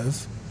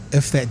narrative,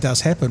 if that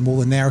does happen, will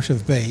the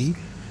narrative be,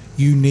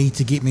 you need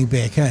to get me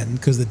back in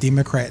because the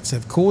Democrats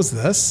have caused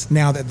this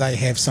now that they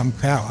have some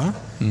power,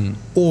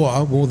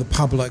 or will the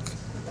public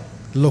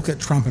look at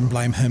Trump and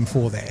blame him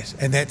for that?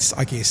 And that's,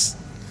 I guess,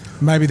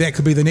 maybe that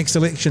could be the next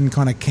election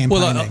kind of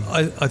campaigning.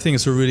 Well, I think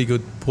it's a really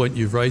good point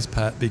you've raised,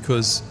 Pat,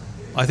 because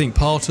I think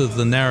part of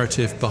the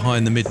narrative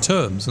behind the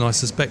midterms, and I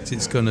suspect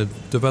it's going to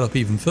develop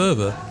even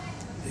further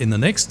in the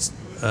next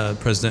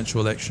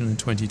presidential election in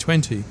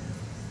 2020,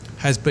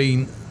 has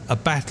been a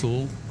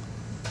battle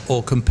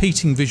or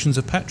competing visions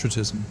of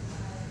patriotism.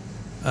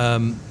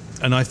 And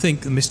I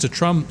think Mr.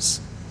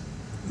 Trump's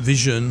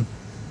vision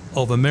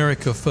of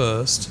America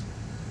first,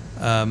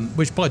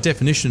 which by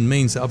definition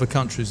means that other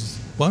countries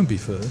won't be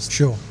first.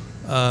 Sure.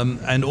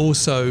 And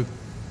also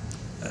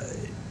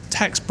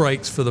tax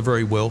breaks for the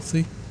very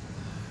wealthy,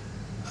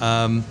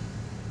 a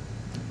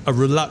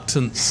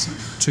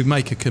reluctance to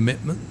make a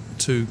commitment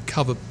to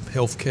cover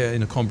healthcare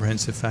in a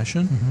comprehensive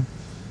fashion.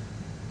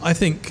 I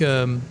think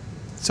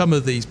some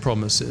of these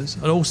promises,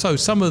 and also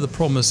some of the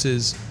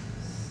promises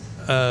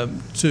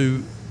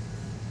to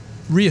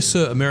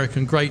reassert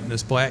American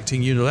greatness by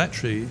acting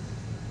unilaterally,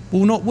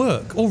 will not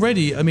work.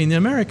 Already, I mean,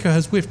 America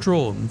has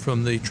withdrawn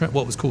from the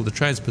what was called the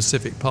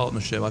Trans-Pacific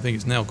Partnership. I think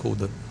it's now called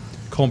the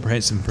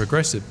Comprehensive and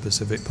Progressive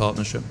Pacific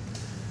Partnership.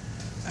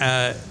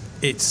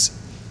 It's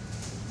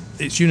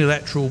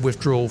unilateral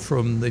withdrawal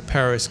from the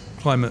Paris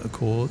Climate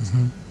Accords,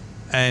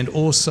 and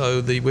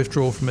also the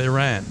withdrawal from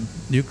Iran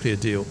nuclear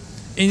deal.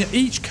 In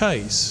each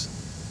case,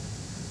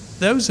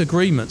 those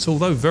agreements,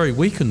 although very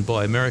weakened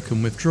by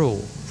American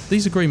withdrawal,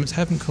 these agreements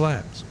haven't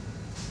collapsed.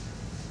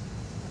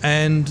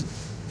 And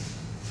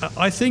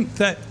I think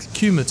that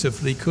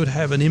cumulatively could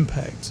have an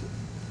impact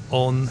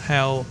on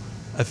how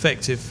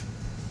effective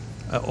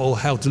or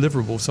how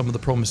deliverable some of the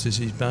promises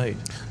he's made.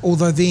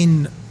 Although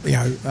then, you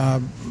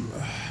know,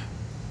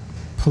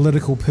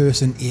 political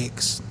person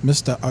X,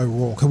 Mr.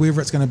 O'Rourke,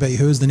 whoever it's going to be,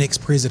 who is the next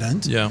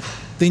president,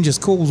 then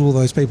just calls all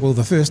those people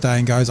the first day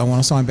and goes, I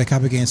want to sign back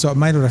up again. So it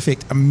may not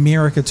affect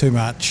America too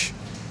much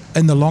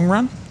in the long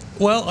run?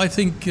 Well, I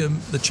think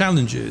the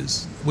challenge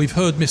is, we've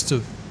heard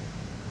Mr.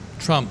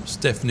 Trump's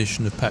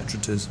definition of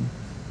patriotism.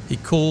 He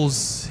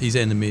calls his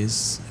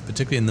enemies,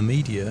 particularly in the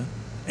media,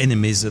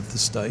 enemies of the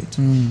state.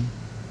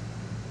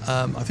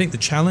 I think the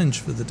challenge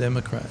for the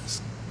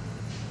Democrats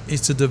is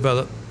to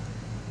develop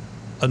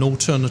an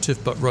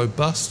alternative but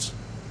robust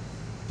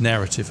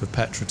narrative of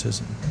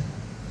patriotism,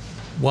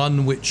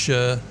 one which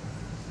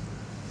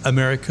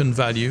American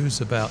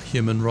values about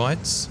human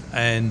rights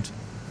and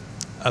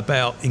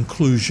about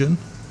inclusion.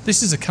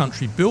 This is a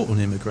country built on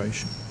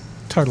immigration.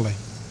 Totally.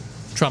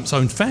 Trump's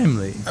own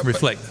family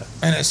reflect that.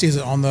 And it says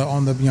it on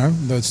the you know,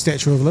 the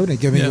Statue of Liberty,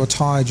 giving you're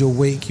tired, you're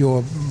weak,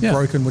 you're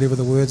broken, whatever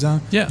the words are,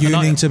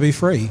 yearning to be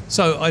free.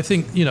 So I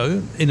think, you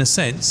know, in a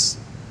sense,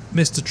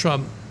 Mr.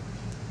 Trump,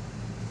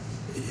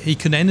 he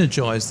can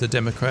energise the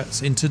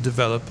Democrats into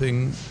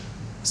developing,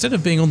 instead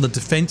of being on the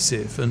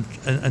defensive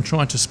and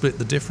trying to split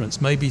the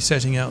difference, maybe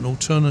setting out an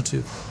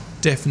alternative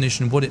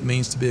definition of what it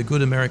means to be a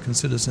good American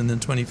citizen in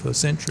the 21st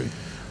century.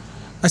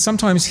 I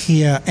sometimes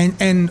hear,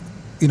 and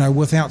you know,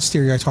 without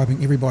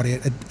stereotyping everybody,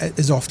 it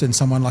is often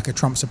someone like a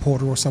Trump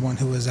supporter or someone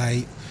who is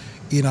a,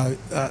 you know,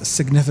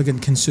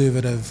 significant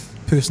conservative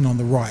person on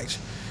the right.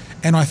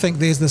 And I think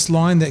there's this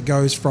line that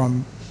goes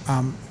from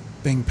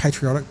being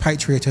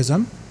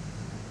patriotism,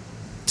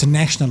 to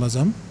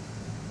nationalism,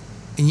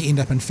 and you end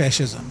up in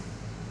fascism.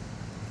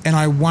 And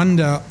I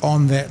wonder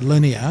on that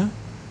linear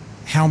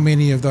how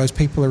many of those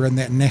people are in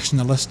that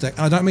nationalistic,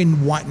 I don't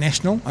mean white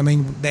national, I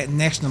mean that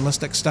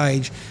nationalistic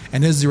stage,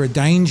 and is there a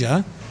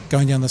danger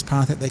going down this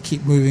path that they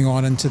keep moving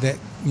on into that,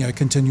 you know,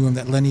 continuum,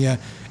 that linear,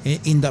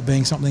 and end up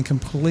being something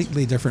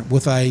completely different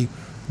with a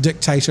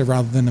dictator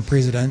rather than a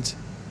president?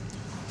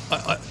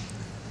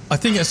 I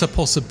think it's a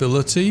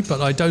possibility,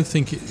 but I don't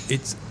think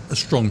it's a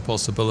strong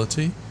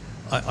possibility.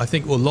 I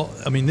think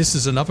this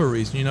is another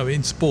reason, you know,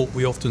 in sport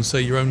we often say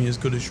you're only as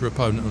good as your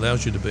opponent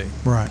allows you to be.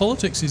 Right.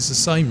 Politics is the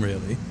same,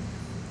 really.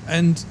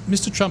 And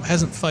Mr. Trump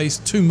hasn't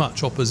faced too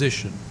much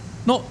opposition,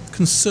 not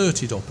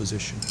concerted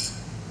opposition.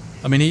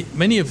 I mean,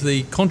 many of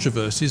the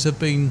controversies have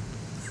been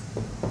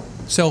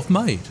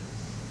self-made.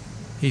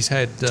 He's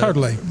had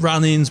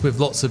run-ins with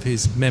lots of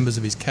his members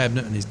of his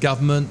cabinet and his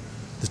government.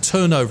 The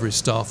turnover of his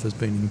staff has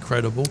been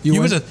incredible. You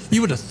would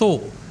have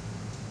thought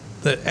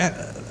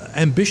that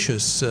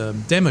ambitious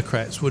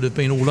Democrats would have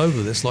been all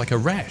over this like a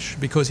rash,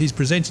 because he's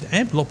presented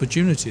ample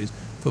opportunities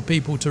for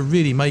people to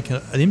really make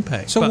an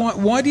impact. So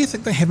why do you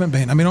think they haven't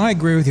been? I mean, I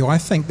agree with you. I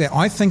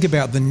think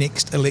about the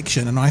next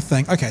election, and I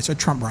think, okay, so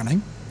Trump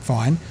running,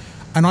 fine.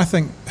 And I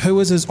think, who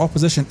is his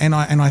opposition? And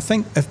I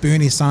think if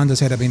Bernie Sanders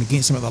had been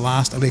against him at the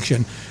last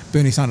election,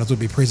 Bernie Sanders would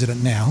be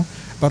president now.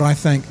 But I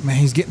think, man,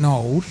 he's getting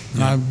old.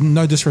 Yeah.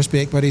 No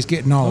disrespect, but he's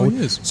getting old. Oh,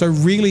 he is. So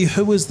really,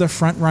 who is the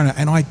front runner?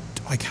 And I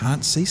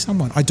can't see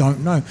someone. I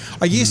don't know.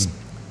 I guess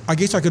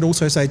I could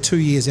also say 2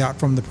 years out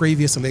from the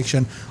previous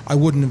election, I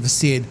wouldn't have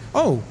said,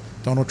 oh,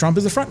 Donald Trump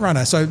is the front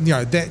runner. So,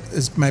 that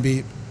is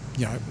maybe,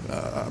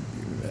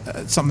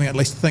 something at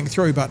least to think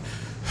through. But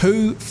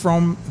who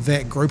from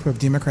that group of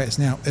Democrats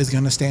now is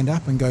going to stand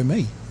up and go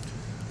me?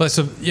 Well,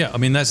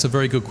 that's a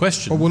very good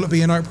question. Or will it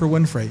be an Oprah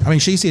Winfrey? I mean,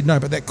 she said no,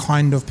 but that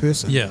kind of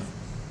person. Yeah.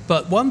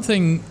 But one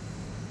thing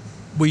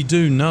we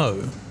do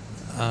know,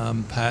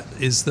 Pat,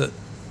 is that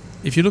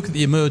if you look at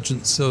the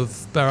emergence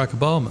of Barack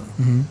Obama,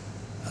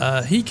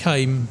 he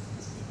came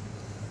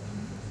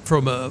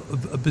from a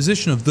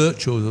position of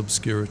virtual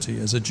obscurity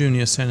as a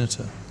junior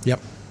senator.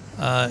 Yep.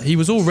 He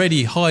was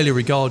already highly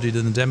regarded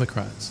in the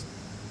Democrats.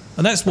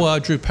 And that's why I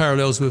drew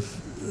parallels with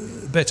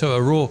Beto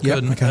O'Rourke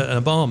and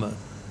Obama.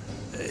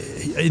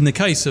 In the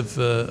case of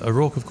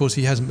O'Rourke, of course,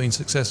 he hasn't been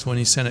successful in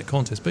his Senate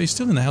contest, but he's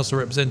still in the House of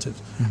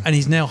Representatives, and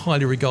he's now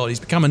highly regarded. He's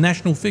become a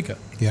national figure.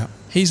 Yeah.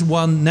 He's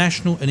won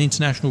national and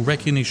international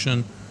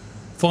recognition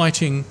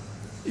fighting.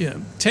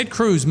 Ted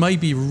Cruz may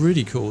be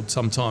ridiculed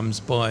sometimes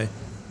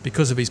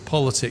because of his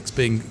politics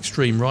being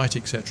extreme right,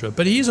 etc.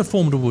 But he is a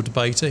formidable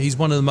debater. He's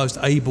one of the most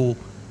able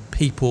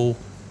people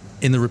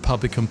in the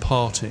Republican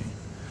Party.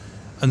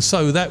 And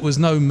so that was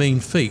no mean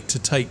feat to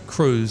take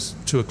Cruz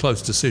to a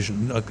close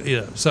decision.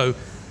 So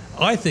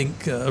I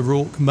think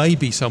O'Rourke may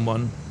be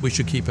someone we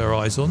should keep our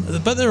eyes on.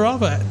 But there are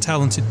other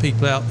talented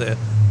people out there.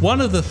 One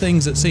of the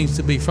things that seems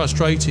to be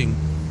frustrating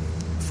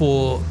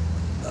for,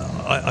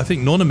 I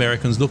think,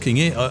 non-Americans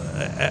looking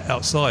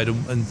outside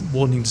and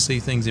wanting to see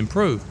things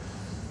improve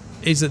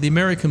is that the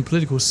American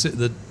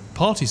the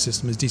party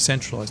system is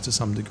decentralized to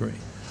some degree.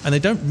 And they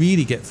don't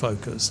really get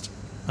focused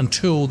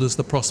until there's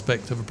the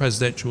prospect of a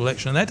presidential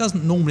election. And that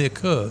doesn't normally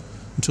occur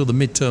until the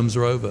midterms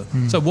are over.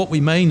 So what we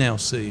may now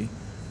see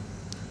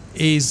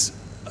is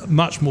a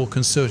much more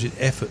concerted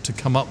effort to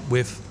come up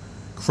with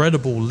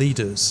credible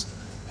leaders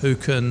who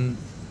can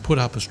put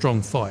up a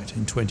strong fight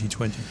in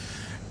 2020.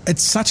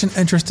 It's such an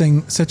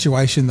interesting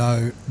situation,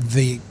 though,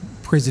 the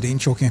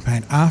presidential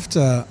campaign.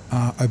 After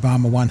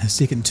Obama won his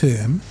second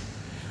term,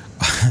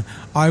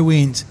 I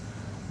went,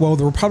 well,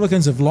 the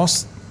Republicans have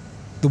lost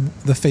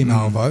the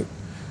female vote.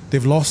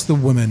 They've lost the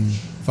women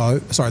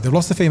vote. Sorry, they've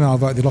lost the female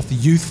vote. They've lost the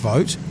youth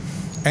vote.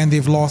 And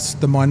they've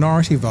lost the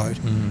minority vote.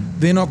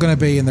 They're not going to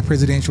be in the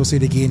presidential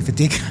seat again for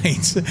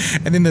decades.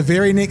 And then the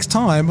very next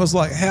time was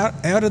like, how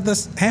did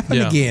this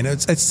happen again?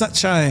 It's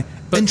such a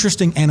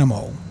interesting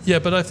animal. Yeah,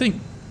 but I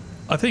think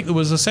there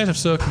was a set of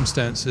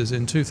circumstances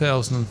in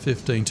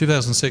 2016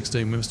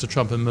 when Mr.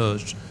 Trump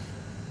emerged.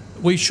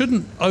 We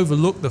shouldn't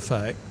overlook the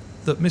fact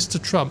that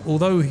Mr. Trump,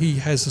 although he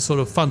has a sort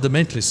of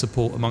fundamentalist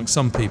support amongst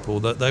some people,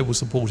 that they will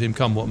support him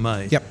come what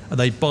may, and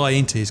they buy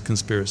into his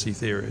conspiracy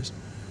theories,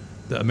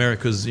 that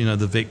America's,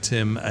 the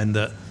victim and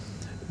that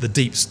the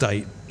deep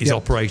state is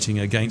operating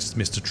against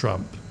Mr.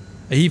 Trump.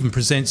 He even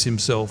presents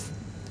himself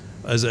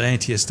as an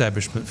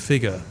anti-establishment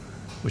figure,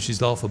 which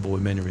is laughable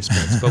in many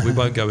respects, but we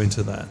won't go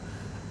into that.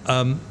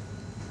 A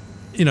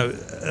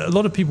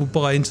lot of people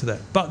buy into that.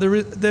 But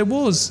there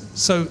was,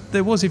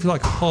 if you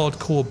like, a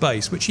hardcore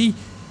base, which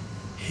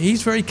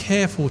he's very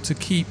careful to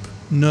keep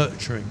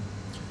nurturing.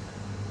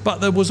 But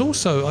there was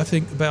also, I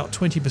think, about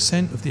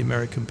 20% of the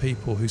American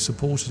people who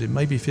supported him,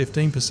 maybe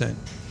 15%,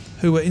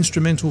 who were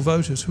instrumental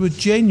voters, who were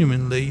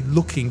genuinely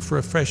looking for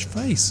a fresh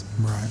face.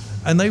 Right.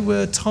 And they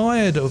were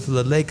tired of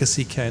the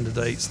legacy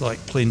candidates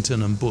like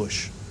Clinton and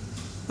Bush.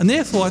 And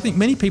therefore, I think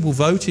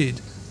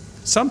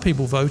some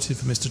people voted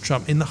for Mr.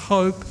 Trump in the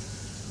hope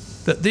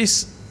that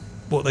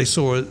what they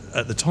saw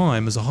at the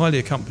time as a highly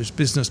accomplished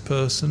business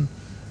person,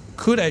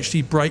 could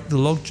actually break the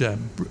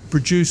logjam,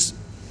 produce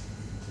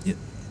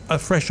a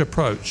fresh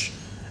approach,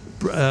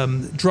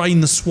 drain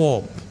the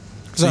swamp.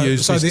 So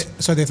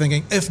they're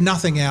thinking, if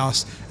nothing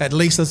else, at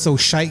least this will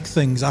shake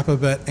things up a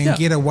bit and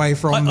get away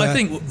from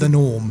the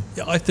norm.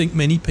 I think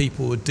many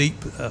people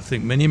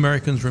many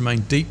Americans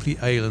remain deeply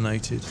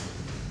alienated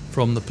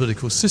from the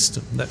political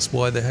system. That's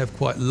why they have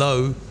quite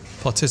low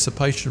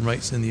participation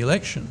rates in the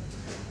election.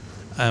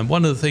 And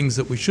one of the things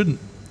that we shouldn't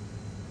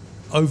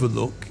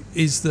overlook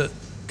is that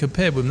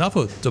compared with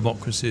other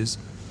democracies,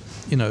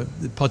 the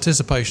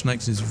participation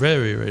rate is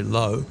very, very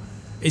low.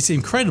 It's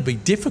incredibly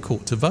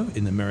difficult to vote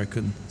in a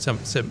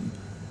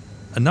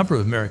number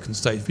of American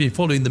states. If you're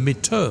following the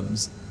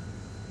midterms,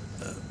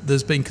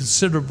 there's been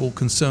considerable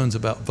concerns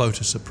about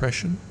voter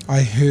suppression.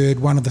 I heard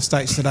one of the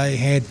states today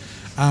had,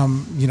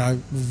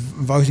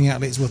 voting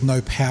outlets with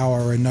no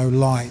power and no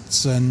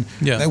lights, and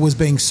that was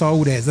being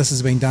sold as this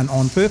has been done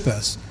on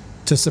purpose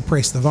to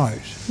suppress the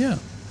vote. Yeah.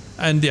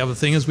 And the other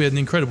thing is we had an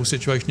incredible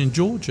situation in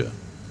Georgia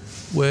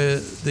where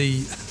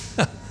the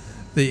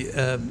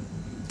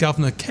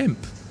Governor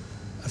Kemp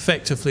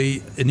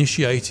effectively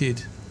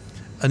initiated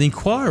an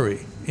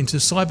inquiry into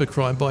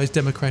cybercrime by his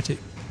Democratic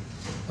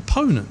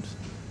opponent,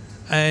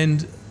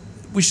 and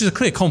which is a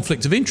clear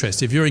conflict of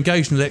interest. If you're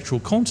engaged in an electoral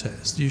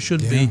contest, you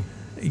shouldn't be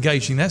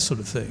engaging that sort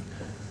of thing.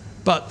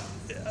 But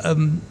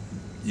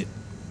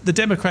the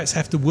Democrats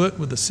have to work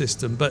with the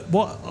system. But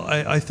what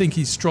I think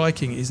is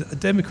striking is that the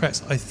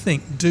Democrats, I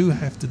think, do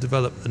have to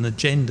develop an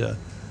agenda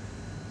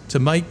to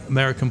make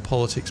American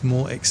politics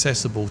more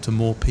accessible to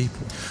more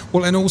people.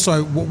 Well, and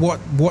also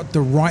what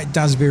the right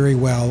does very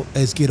well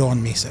is get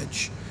on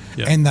message.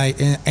 Yeah.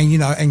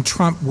 And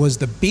Trump was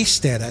the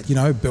best at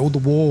it, build the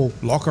wall,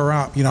 lock her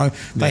up,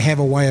 they have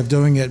a way of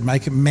doing it,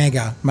 make it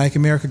MAGA, make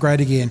America great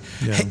again.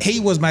 Yeah. He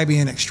was maybe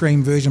an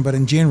extreme version, but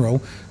in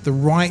general, the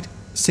right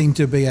seemed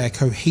to be a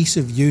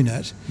cohesive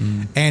unit.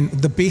 And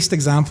the best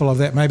example of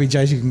that, maybe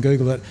Jay, you can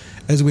Google it,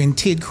 is when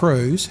Ted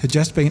Cruz had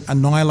just been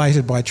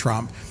annihilated by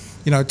Trump,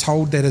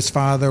 told that his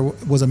father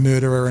was a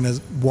murderer and his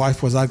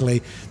wife was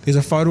ugly. There's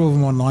a photo of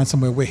him online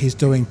somewhere where he's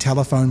doing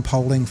telephone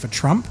polling for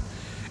Trump,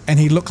 and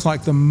he looks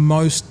like the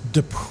most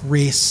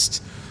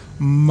depressed,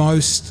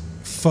 most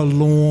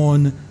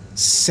forlorn,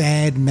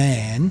 sad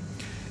man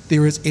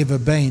there has ever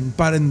been.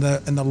 But in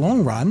the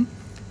long run,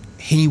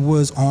 he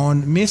was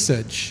on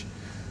message.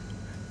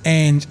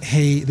 And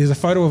there's a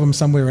photo of him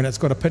somewhere, and it's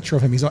got a picture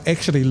of him. He's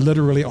actually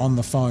literally on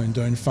the phone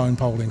doing phone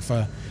polling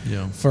for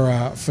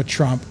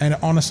Trump. And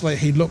honestly,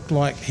 he looked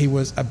like he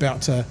was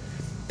about to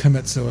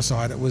commit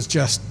suicide. It was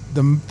just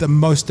the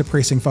most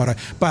depressing photo.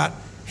 But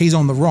he's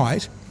on the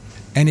right,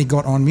 and he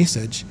got on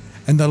message.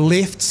 And the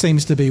left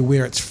seems to be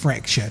where it's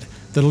fractured.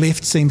 The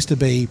left seems to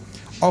be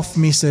off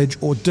message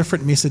or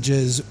different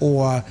messages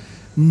or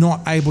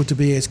not able to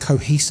be as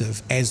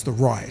cohesive as the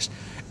right.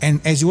 And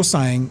as you're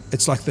saying,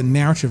 it's like the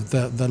narrative,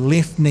 the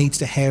left needs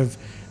to have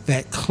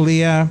that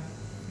clear,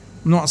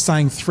 I'm not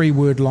saying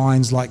 3-word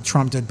lines like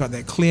Trump did, but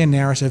that clear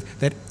narrative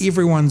that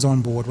everyone's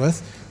on board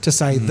with to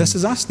say, this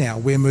is us now,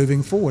 we're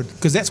moving forward.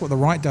 Because that's what the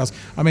right does.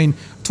 I mean,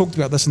 I talked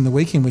about this in the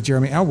weekend with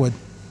Jeremy Elwood.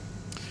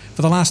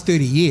 For the last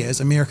 30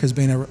 years, America's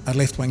been a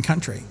left-wing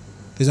country.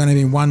 There's only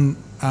been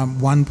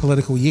one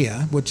political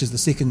year, which is the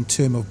second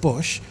term of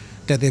Bush,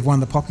 that they've won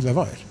the popular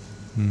vote.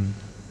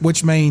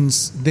 Which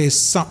means there's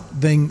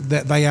something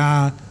that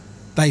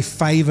they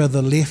favour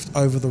the left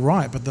over the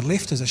right, but the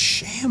left is a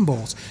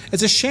shambles.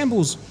 It's a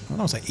shambles, I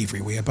don't say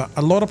everywhere, but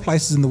a lot of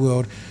places in the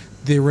world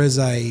there is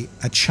a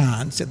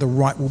chance that the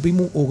right will be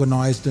more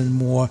organised and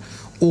more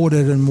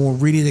ordered and more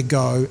ready to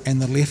go,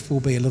 and the left will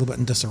be a little bit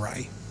in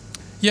disarray.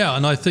 Yeah,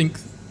 and I think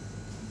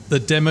the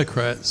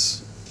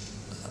Democrats,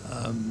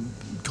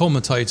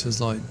 commentators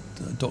like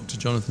Dr.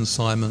 Jonathan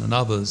Simon and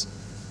others,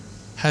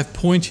 have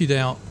pointed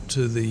out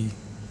to the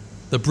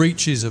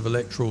breaches of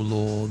electoral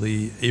law,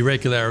 the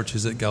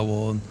irregularities that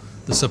go on,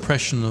 the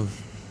suppression of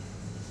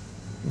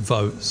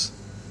votes.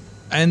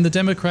 And the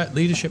Democrat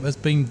leadership has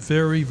been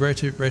very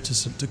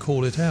reticent to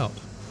call it out.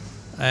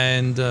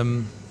 And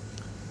the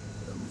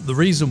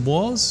reason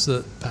was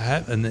that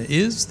perhaps, and it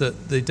is,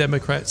 that the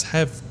Democrats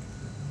have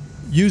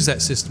used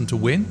that system to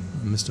win,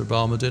 and Mr.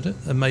 Obama did it,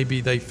 and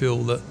maybe they feel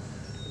that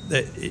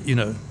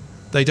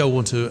they don't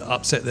want to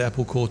upset the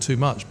apple core too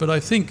much. But I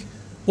think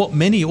what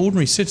many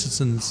ordinary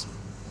citizens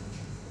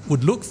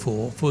would look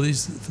for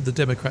the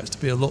Democrats to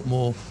be a lot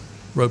more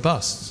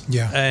robust.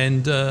 Yeah.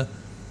 And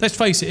let's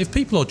face it, if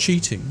people are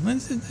cheating,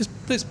 let's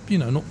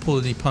not pull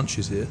any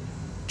punches here.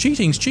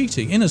 Cheating's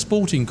cheating. In a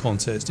sporting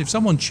contest, if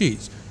someone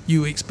cheats,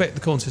 you expect the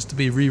contest to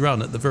be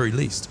rerun at the very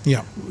least.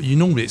 Yeah. You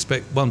normally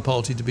expect one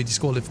party to be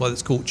disqualified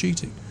that's caught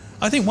cheating.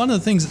 I think one of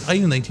the things that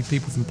alienated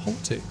people from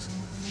politics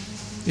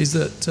is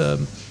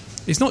that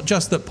it's not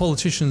just that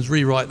politicians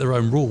rewrite their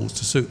own rules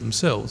to suit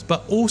themselves,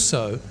 but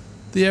also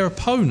their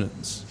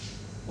opponents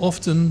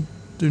often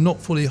do not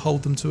fully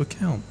hold them to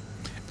account.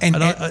 And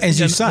as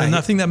you say, and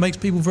I think that makes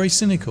people very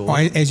cynical.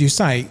 As you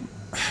say,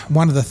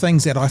 one of the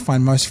things that I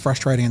find most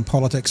frustrating in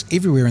politics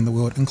everywhere in the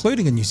world,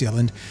 including in New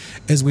Zealand,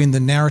 is when the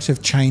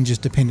narrative changes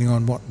depending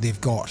on what they've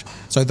got.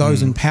 So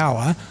those in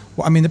power,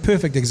 the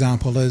perfect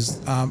example is,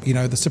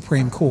 the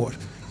Supreme Court.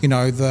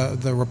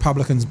 The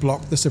Republicans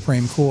blocked the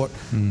Supreme Court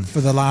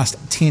for the last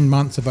 10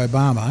 months of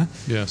Obama.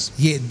 Yes.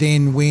 Yet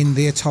then when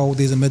they're told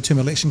there's a midterm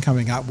election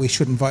coming up, we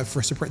shouldn't vote for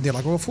a Supreme, they're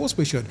like, well, of course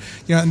we should.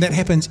 And that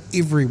happens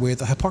everywhere.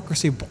 The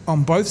hypocrisy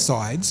on both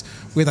sides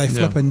where they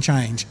flip and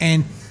change.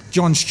 And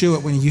Jon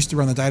Stewart, when he used to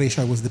run the Daily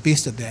Show, was the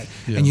best at that.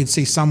 Yeah. And you'd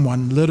see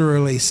someone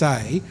literally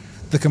say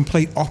the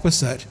complete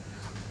opposite.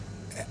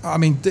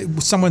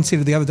 Someone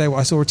said it the other day,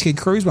 I saw a Ted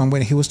Cruz one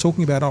where he was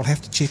talking about, I'll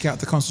have to check out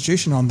the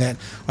Constitution on that.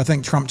 I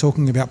think Trump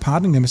talking about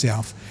pardoning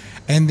himself.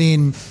 And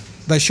then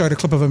they showed a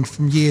clip of him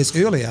from years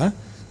earlier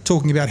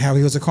talking about how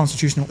he was a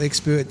constitutional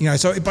expert.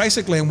 So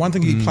basically, and one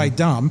thing he played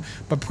dumb,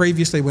 but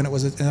previously when it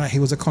was he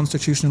was a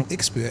constitutional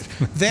expert.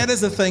 That is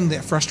the thing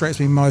that frustrates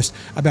me most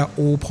about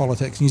all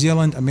politics. New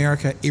Zealand,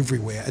 America,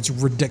 everywhere. It's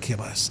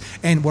ridiculous.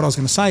 And what I was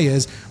going to say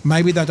is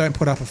maybe they don't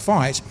put up a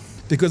fight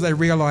because they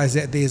realise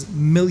that there's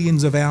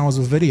millions of hours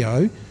of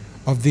video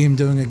of them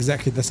doing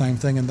exactly the same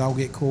thing, and they'll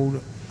get called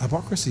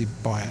hypocrisy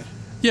by it.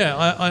 Yeah,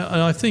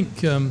 I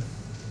think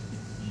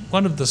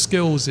one of the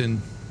skills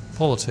in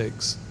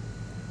politics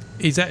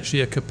is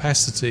actually a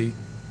capacity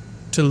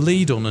to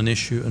lead on an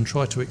issue and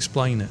try to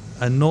explain it,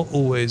 and not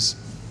always,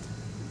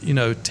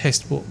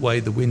 test what way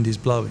the wind is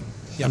blowing.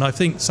 Yep. And I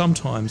think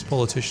sometimes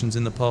politicians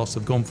in the past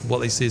have gone for what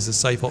they see as a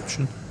safe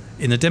option.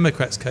 In the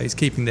Democrats' case,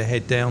 keeping their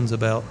head down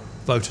about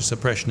voter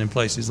suppression in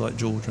places like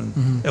Georgia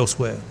and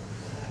elsewhere.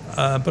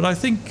 But I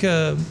think,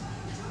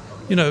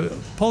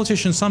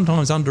 politicians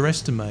sometimes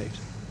underestimate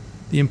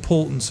the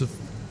importance of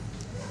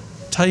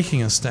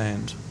taking a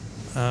stand,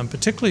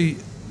 particularly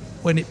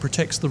when it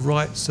protects the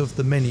rights of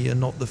the many and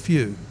not the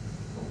few.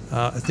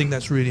 I think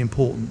that's really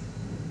important.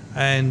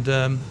 And,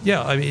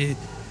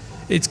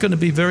 it's going to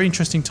be a very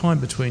interesting time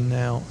between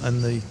now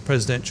and the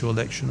presidential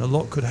election. A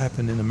lot could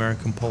happen in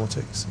American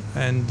politics.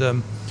 And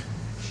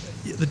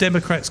the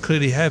Democrats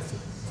clearly have,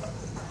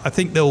 I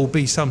think there will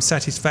be some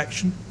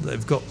satisfaction.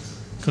 They've got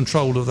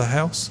control of the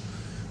House.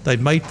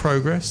 They've made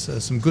progress,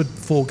 some good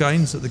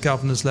gains at the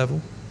governor's level.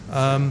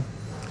 But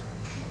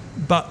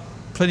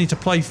plenty to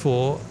play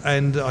for.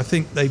 And I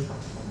think the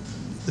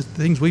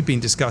things we've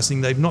been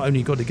discussing, they've not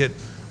only got to get,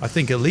 I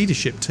think, a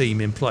leadership team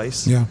in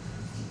place,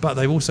 but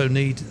they also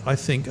need, I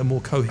think, a more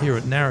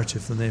coherent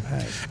narrative than they've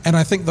had. And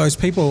I think those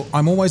people,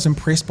 I'm always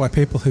impressed by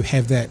people who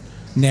have that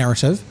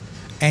narrative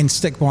and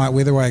stick by it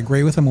whether I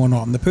agree with them or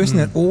not. And the person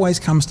that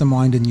always comes to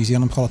mind in New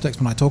Zealand politics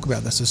when I talk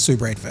about this is Sue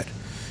Bradford.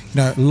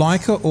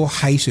 Like her or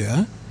hate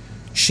her,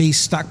 she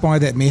stuck by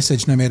that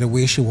message no matter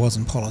where she was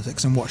in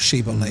politics and what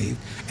she believed.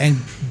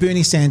 And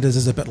Bernie Sanders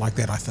is a bit like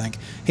that, I think.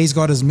 He's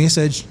got his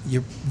message.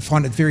 You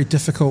find it very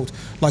difficult,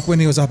 like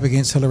when he was up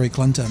against Hillary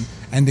Clinton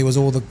and there was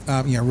all the,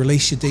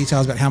 release your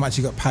details about how much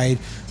he got paid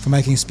for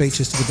making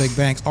speeches to the big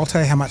banks. I'll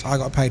tell you how much I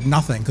got paid,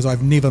 nothing, because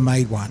I've never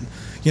made one.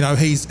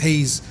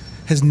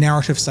 His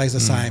narrative stays the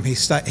same.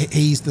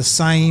 He's the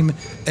same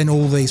in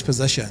all these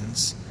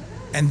positions.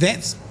 And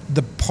that's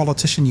the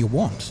politician you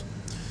want.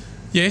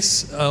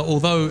 Yes,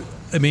 although,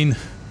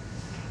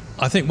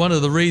 I think one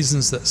of the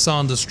reasons that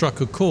Sanders struck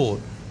a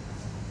chord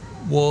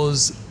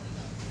was,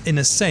 in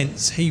a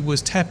sense, he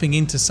was tapping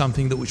into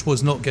something which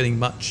was not getting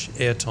much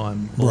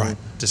airtime or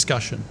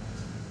discussion.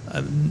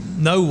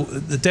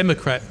 The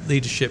Democrat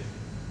leadership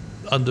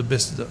under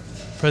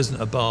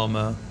President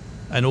Obama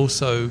and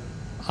also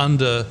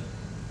under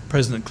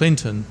President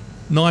Clinton,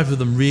 neither of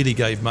them really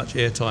gave much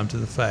airtime to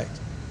the fact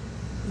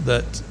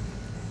that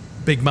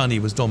big money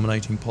was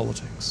dominating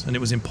politics, and it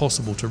was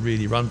impossible to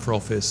really run for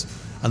office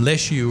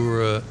unless you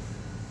were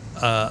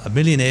a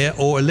millionaire,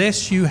 or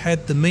unless you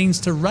had the means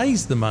to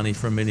raise the money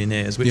from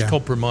millionaires, which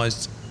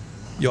compromised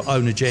your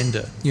own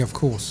agenda. Yeah, of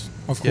course.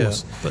 Yeah,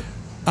 but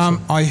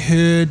I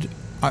heard,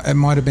 it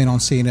might have been on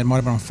CNN, it might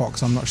have been on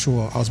Fox, I'm not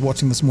sure. I was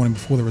watching this morning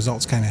before the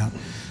results came out,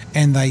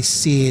 and they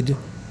said,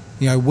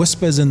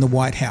 whispers in the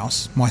White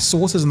House, my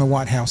sources in the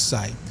White House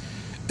say,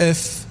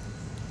 if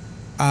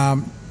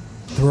the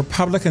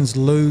Republicans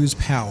lose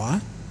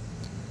power,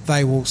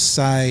 they will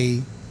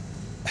say,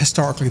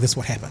 historically, this is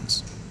what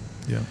happens.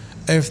 Yeah.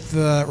 If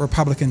the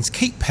Republicans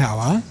keep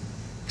power,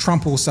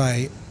 Trump will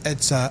say,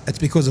 it's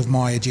because of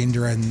my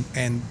agenda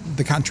and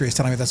the country is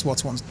telling me that's what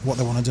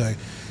they want to do.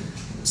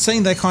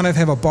 Seeing they kind of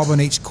have a bob in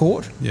each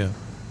court,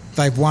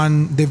 they've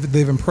won,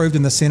 they've improved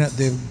in the Senate,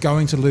 they're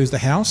going to lose the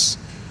House.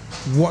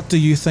 What do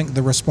you think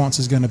the response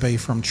is going to be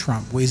from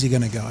Trump? Where's he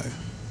going to go?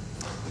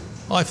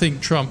 I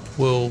think Trump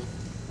will,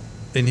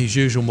 in his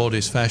usual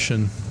modest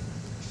fashion,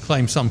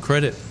 claim some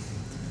credit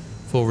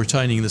for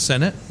retaining the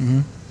Senate.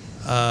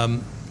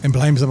 And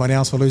blame someone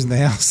else for losing the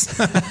House.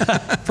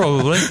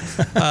 Probably.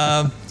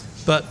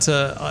 But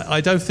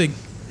I don't think,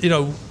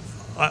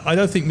 I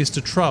don't think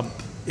Mr. Trump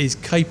is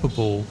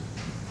capable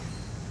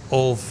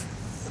of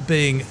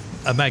being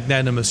a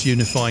magnanimous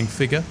unifying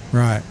figure.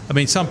 Right.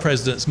 Some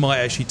presidents might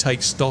actually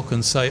take stock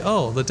and say,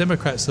 the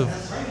Democrats have,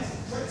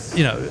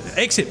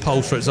 exit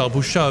polls, for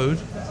example, showed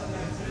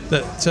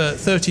that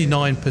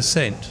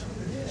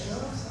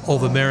 39%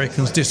 of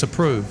Americans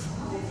disapprove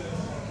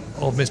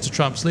of Mr.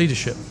 Trump's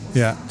leadership.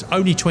 Yeah.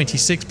 Only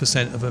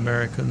 26% of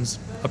Americans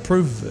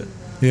approve of it.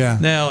 Yeah.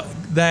 Now,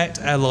 that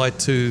allied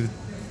to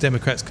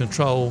Democrats'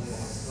 control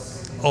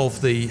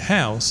of the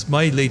House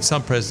may lead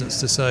some presidents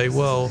to say,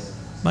 well,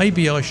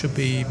 maybe I should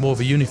be more of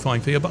a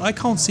unifying figure, but I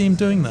can't see him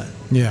doing that.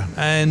 Yeah.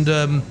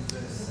 And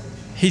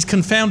he's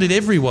confounded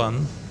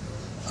everyone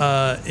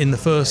in the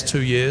first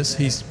 2 years.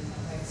 He's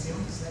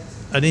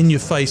an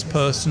in-your-face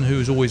person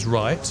who's always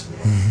right.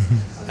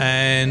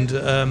 And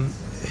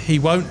he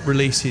won't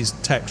release his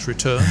tax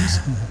returns,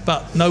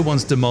 but no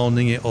one's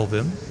demanding it of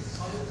him.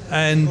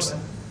 And,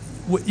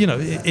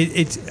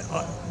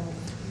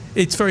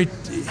 it's very...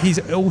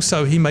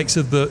 He makes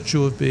a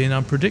virtue of being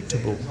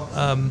unpredictable.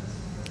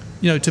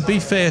 To be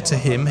fair to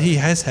him, he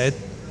has had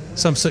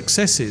some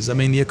successes.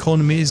 The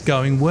economy is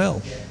going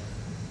well.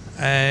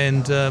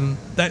 And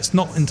that's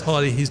not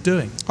entirely his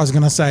doing. I was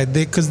going to say,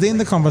 because then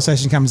the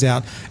conversation comes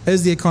out,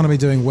 is the economy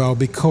doing well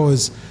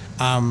because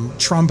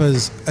Trump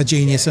is a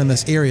genius in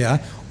this area,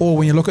 or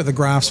when you look at the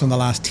graphs from the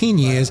last 10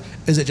 years,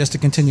 is it just a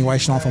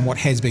continuation on what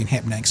has been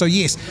happening? So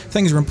yes,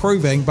 things are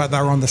improving, but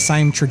they're on the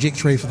same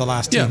trajectory for the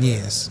last 10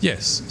 years.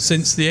 Yes.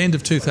 Since the end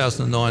of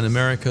 2009,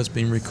 America has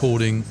been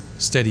recording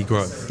steady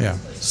growth. Yeah.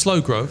 Slow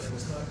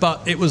growth,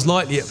 but it was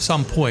likely at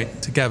some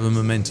point to gather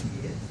momentum.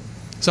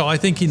 So I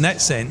think in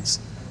that sense,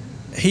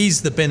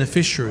 he's the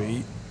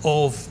beneficiary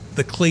of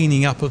the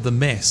cleaning up of the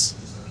mess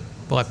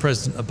by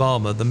President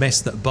Obama, the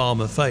mess that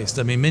Obama faced.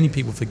 I mean, many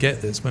people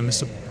forget this. When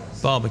Mr.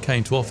 Obama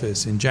came to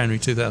office in January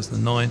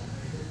 2009,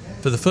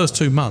 for the first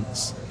 2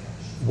 months,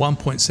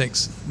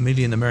 1.6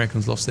 million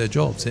Americans lost their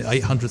jobs.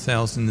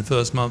 800,000 in the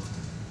first month,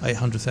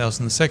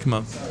 800,000 in the second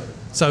month.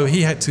 So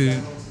he had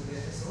to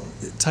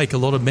take a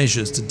lot of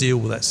measures to deal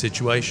with that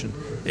situation.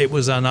 It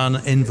was an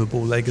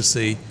unenviable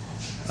legacy,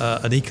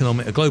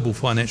 a global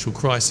financial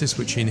crisis,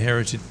 which he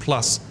inherited,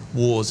 plus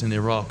wars in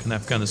Iraq and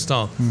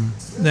Afghanistan.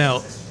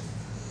 Now,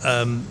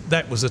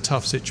 that was a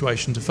tough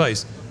situation to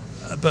face.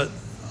 But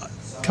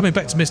coming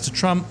back to Mr.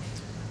 Trump,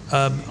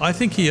 I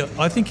think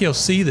he'll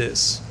see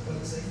this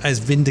as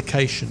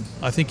vindication.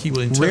 I think he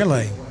will interpret.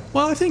 Really?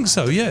 Well, I think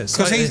so. Yes.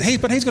 Because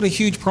he's got a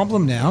huge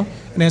problem now,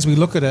 and as we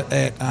look at it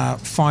at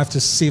 5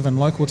 to 7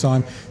 local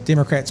time,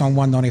 Democrats on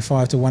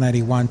 195 to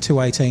 181,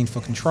 218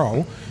 for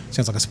control.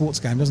 Sounds like a sports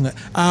game, doesn't it?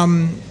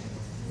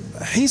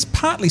 He's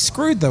partly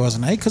screwed though,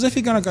 isn't he? Because if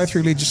you're going to go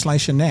through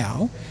legislation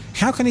now,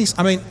 how can he?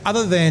 I mean,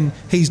 other than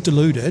he's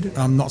deluded.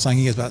 I'm not saying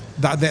he is, but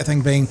that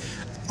thing being,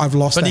 I've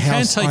lost the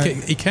house. But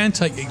he can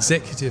take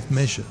executive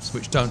measures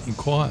which don't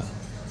inquire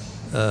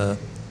the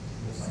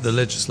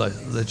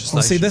legislation.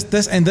 Well, see,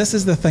 this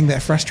is the thing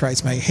that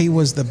frustrates me. He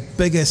was the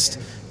biggest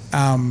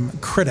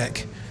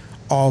critic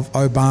of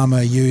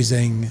Obama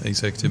using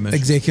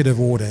executive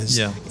orders.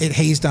 Yeah.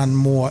 He's done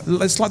more.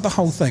 It's like the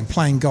whole thing,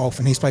 playing golf,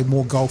 and he's played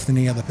more golf than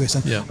any other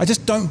person. Yeah. I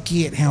just don't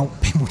get how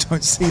people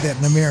don't see that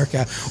in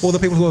America, or the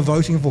people who are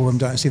voting for him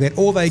don't see that.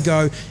 Or they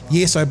go,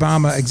 yes,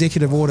 Obama,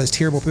 executive orders,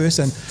 terrible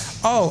person.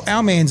 Oh,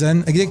 our man's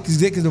in,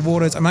 executive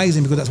orders,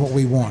 amazing, because that's what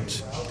we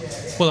want.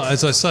 Well,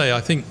 as I say,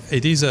 I think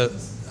it is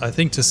I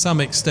think to some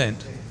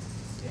extent,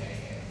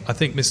 I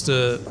think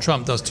Mr.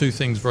 Trump does two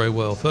things very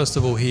well. First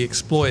of all, he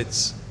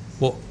exploits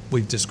what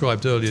we've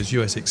described earlier as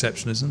US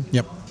exceptionism.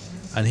 Yep.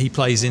 And he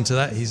plays into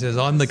that. He says,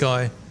 I'm the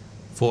guy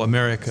for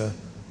America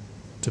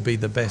to be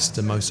the best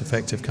and most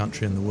effective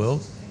country in the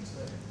world.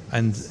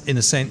 And in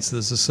a sense,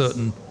 there's a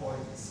certain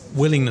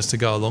willingness to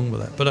go along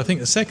with that. But I think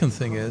the second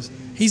thing is,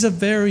 he's a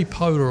very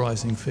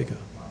polarizing figure.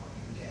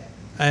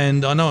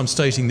 And I know I'm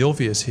stating the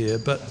obvious here,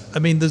 but I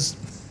mean,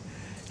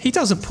 he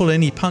doesn't pull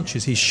any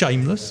punches. He's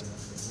shameless.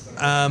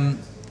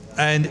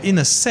 And in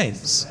a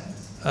sense,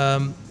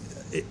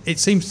 it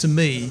seems to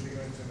me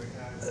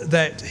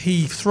that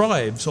he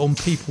thrives on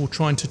people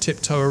trying to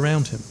tiptoe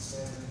around him.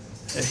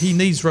 He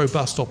needs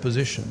robust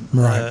opposition,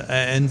 right.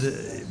 And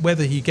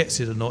whether he gets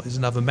it or not is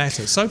another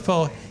matter. So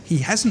far, he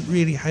hasn't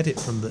really had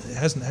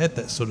hasn't had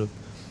that sort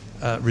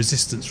of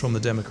resistance from the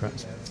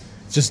Democrats.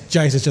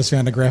 Jace has just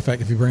found a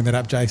graphic. If you bring that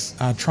up,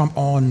 Jace, Trump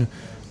on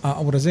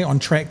on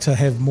track to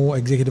have more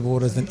executive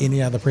orders than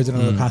any other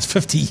president in the past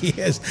 50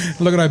 years.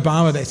 Look at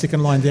Obama, that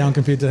second line down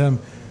compared to him.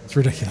 It's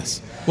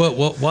ridiculous.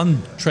 Well,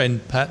 one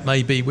trend, Pat,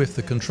 may be with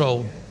the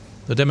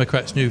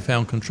Democrats'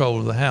 newfound control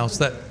of the House,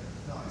 that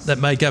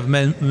may gather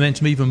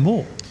momentum even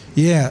more.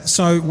 Yeah,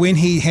 so when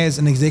he has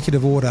an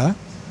executive order,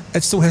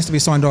 it still has to be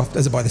signed off,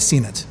 is it by the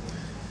Senate?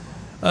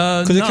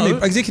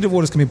 Because executive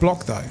orders can be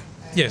blocked, though.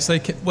 Yes, they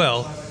can.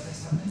 Well,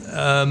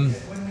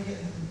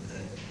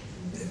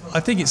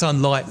 I think it's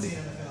unlikely.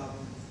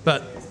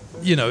 But,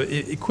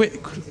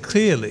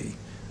 clearly,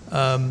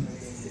 I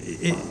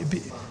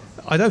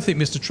don't think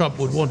Mr. Trump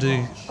would want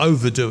to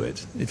overdo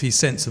it if he's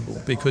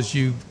sensible,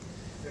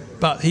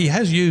 but he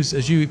has used,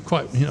 as you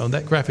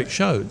that graphic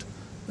showed,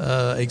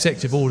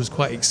 executive orders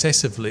quite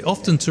excessively,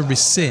 often to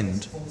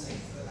rescind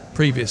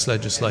previous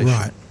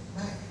legislation,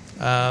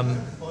 right.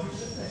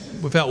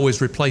 Without always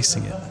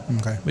replacing it,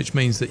 okay. Which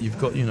means that you've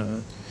got,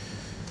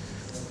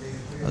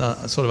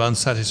 a sort of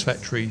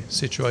unsatisfactory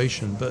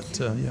situation, but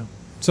yeah.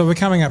 So we're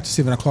coming up to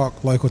 7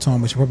 o'clock local time,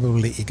 which will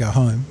probably let you go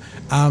home.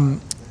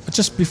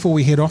 Just before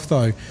we head off,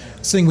 though,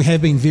 seeing we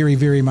have been very,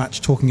 very much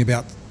talking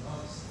about,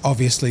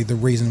 obviously, the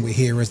reason we're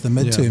here is the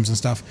midterms and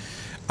stuff.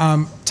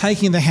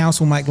 Taking the House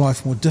will make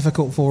life more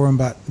difficult for him,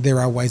 but there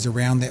are ways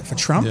around that for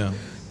Trump. Yeah.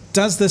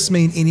 Does this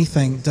mean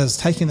anything? Does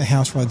taking the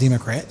House for the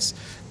Democrats,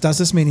 does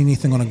this mean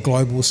anything on a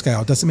global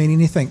scale? Does it mean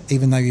anything,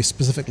 even though you're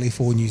specifically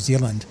for New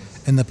Zealand,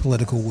 in the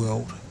political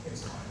world?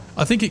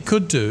 I think it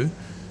could do,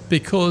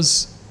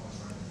 because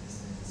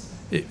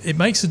it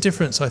makes a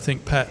difference, I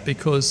think, Pat,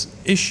 because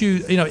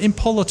in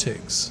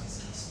politics,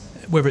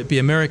 whether it be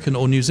American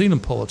or New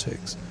Zealand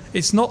politics,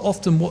 it's not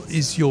often what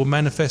is your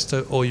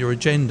manifesto or your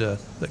agenda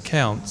that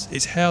counts.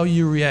 It's how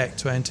you react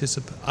to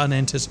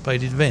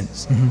unanticipated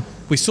events. Mm-hmm.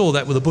 We saw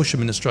that with the Bush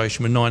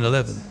administration with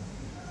 9/11.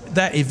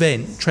 That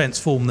event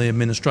transformed the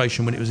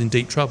administration when it was in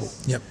deep trouble.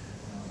 Yep.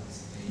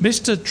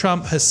 Mr.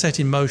 Trump has set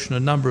in motion a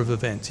number of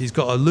events. He's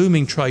got a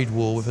looming trade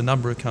war with a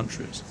number of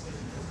countries.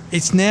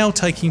 it's now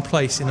taking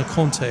place in a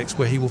context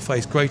where he will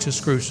face greater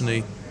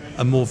scrutiny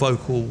and more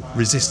vocal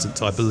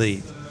resistance, I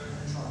believe.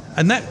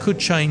 And that could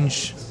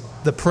change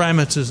the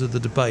parameters of the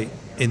debate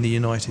in the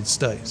United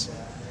States.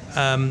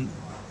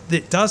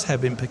 It does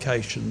have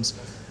implications.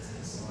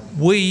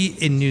 We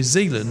in New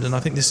Zealand, and I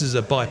think this is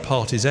a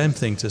bipartisan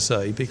thing to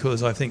say,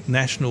 because I think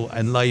National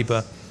and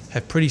Labour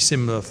have pretty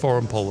similar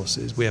foreign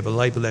policies. We have a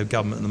Labour-led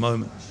government at the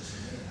moment.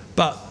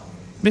 But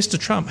Mr.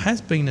 Trump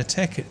has been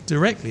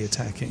directly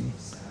attacking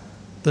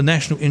the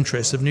national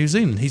interests of New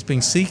Zealand. He's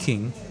been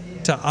seeking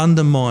to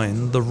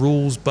undermine the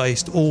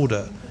rules-based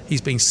order. He's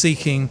been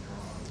seeking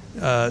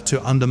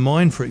to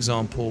undermine, for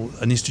example,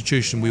 an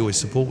institution we always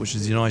support, which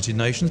is the United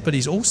Nations, but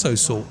he's also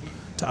sought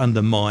to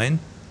undermine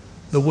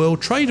the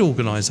World Trade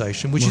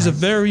Organization, which is a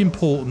very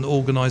important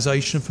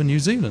organisation for New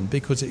Zealand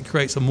because it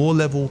creates a more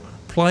level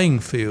playing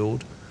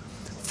field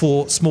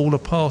for smaller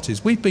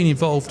parties. We've been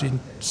involved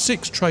in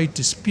 6 trade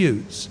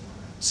disputes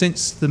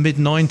since the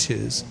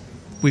mid-90s.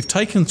 We've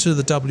taken to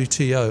the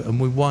WTO and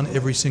we've won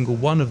every single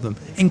one of them,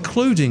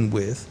 including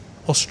with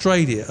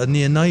Australia, a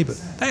near neighbour.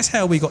 That's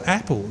how we got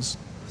apples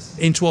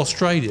into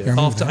Australia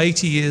after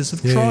 80 years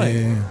of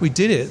trying. Yeah. We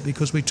did it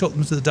because we took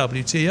them to the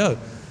WTO.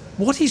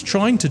 What he's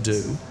trying to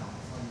do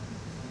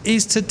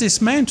is to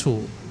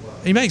dismantle.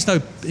 He makes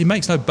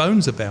no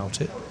bones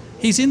about it.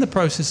 He's in the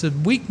process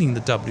of weakening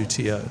the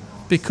WTO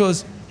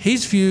because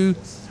his view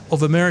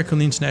of America on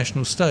the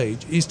international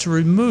stage is to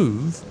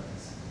remove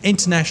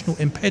international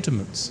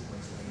impediments.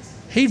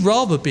 He'd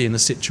rather be in a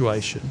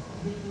situation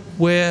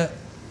where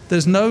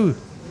there's no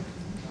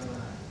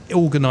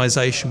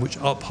organisation which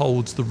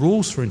upholds the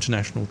rules for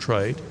international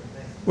trade,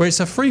 where it's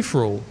a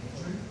free-for-all,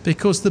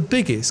 because the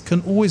biggest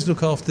can always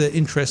look after their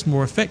interests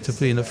more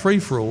effectively in a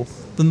free-for-all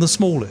than the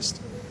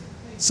smallest.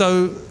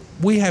 So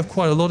we have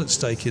quite a lot at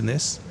stake in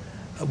this.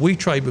 We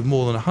trade with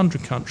more than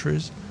 100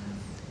 countries.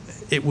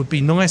 It would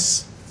be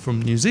nice,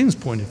 from New Zealand's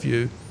point of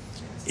view,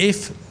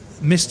 if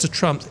Mr.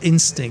 Trump's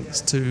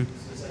instincts to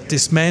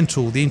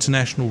dismantle the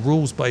international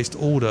rules-based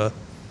order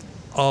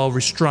are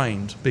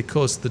restrained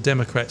because the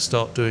Democrats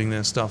start doing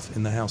their stuff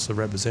in the House of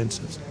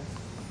Representatives.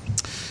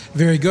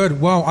 Very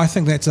good. Well, I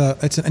think it's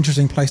an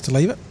interesting place to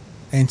leave it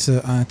and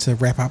to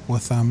wrap up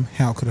with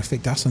how it could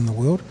affect us in the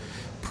world.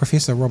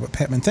 Professor Robert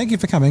Patman, thank you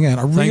for coming in.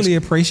 I really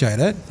appreciate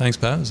it. Thanks,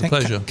 Pat. It's a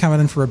pleasure. Coming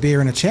in for a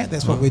beer and a chat,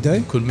 that's what we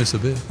do. Couldn't miss a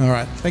beer. All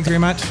right. Thanks very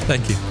much.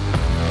 Thank you.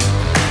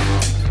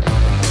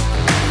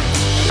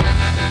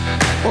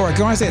 All right,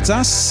 guys, that's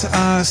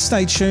us.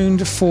 Stay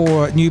tuned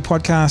for new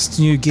podcasts,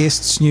 new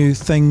guests, new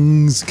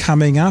things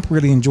coming up.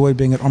 Really enjoyed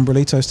being at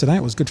Ombrellitos today.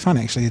 It was good fun,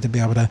 actually, to be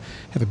able to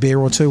have a beer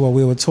or two while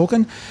we were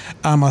talking.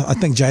 I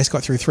think Jace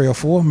got through 3 or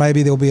 4.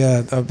 Maybe there'll be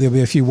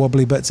a few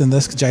wobbly bits in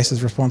this because Jace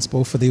is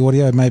responsible for the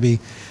audio. Maybe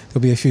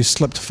there'll be a few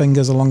slipped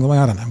fingers along the way.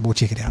 I don't know. We'll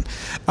check it out.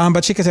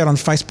 But check us out on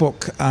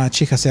Facebook.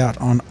 Check us out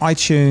on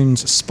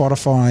iTunes,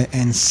 Spotify,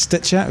 and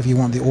Stitcher if you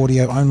want the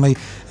audio only.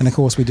 And, of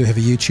course, we do have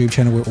a YouTube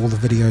channel where all the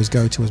videos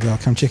go to as well.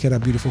 Come check out our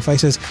beautiful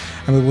faces.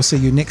 And we will see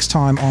you next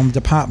time on the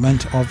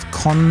Department of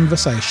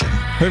Conversation.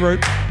 Hooroo.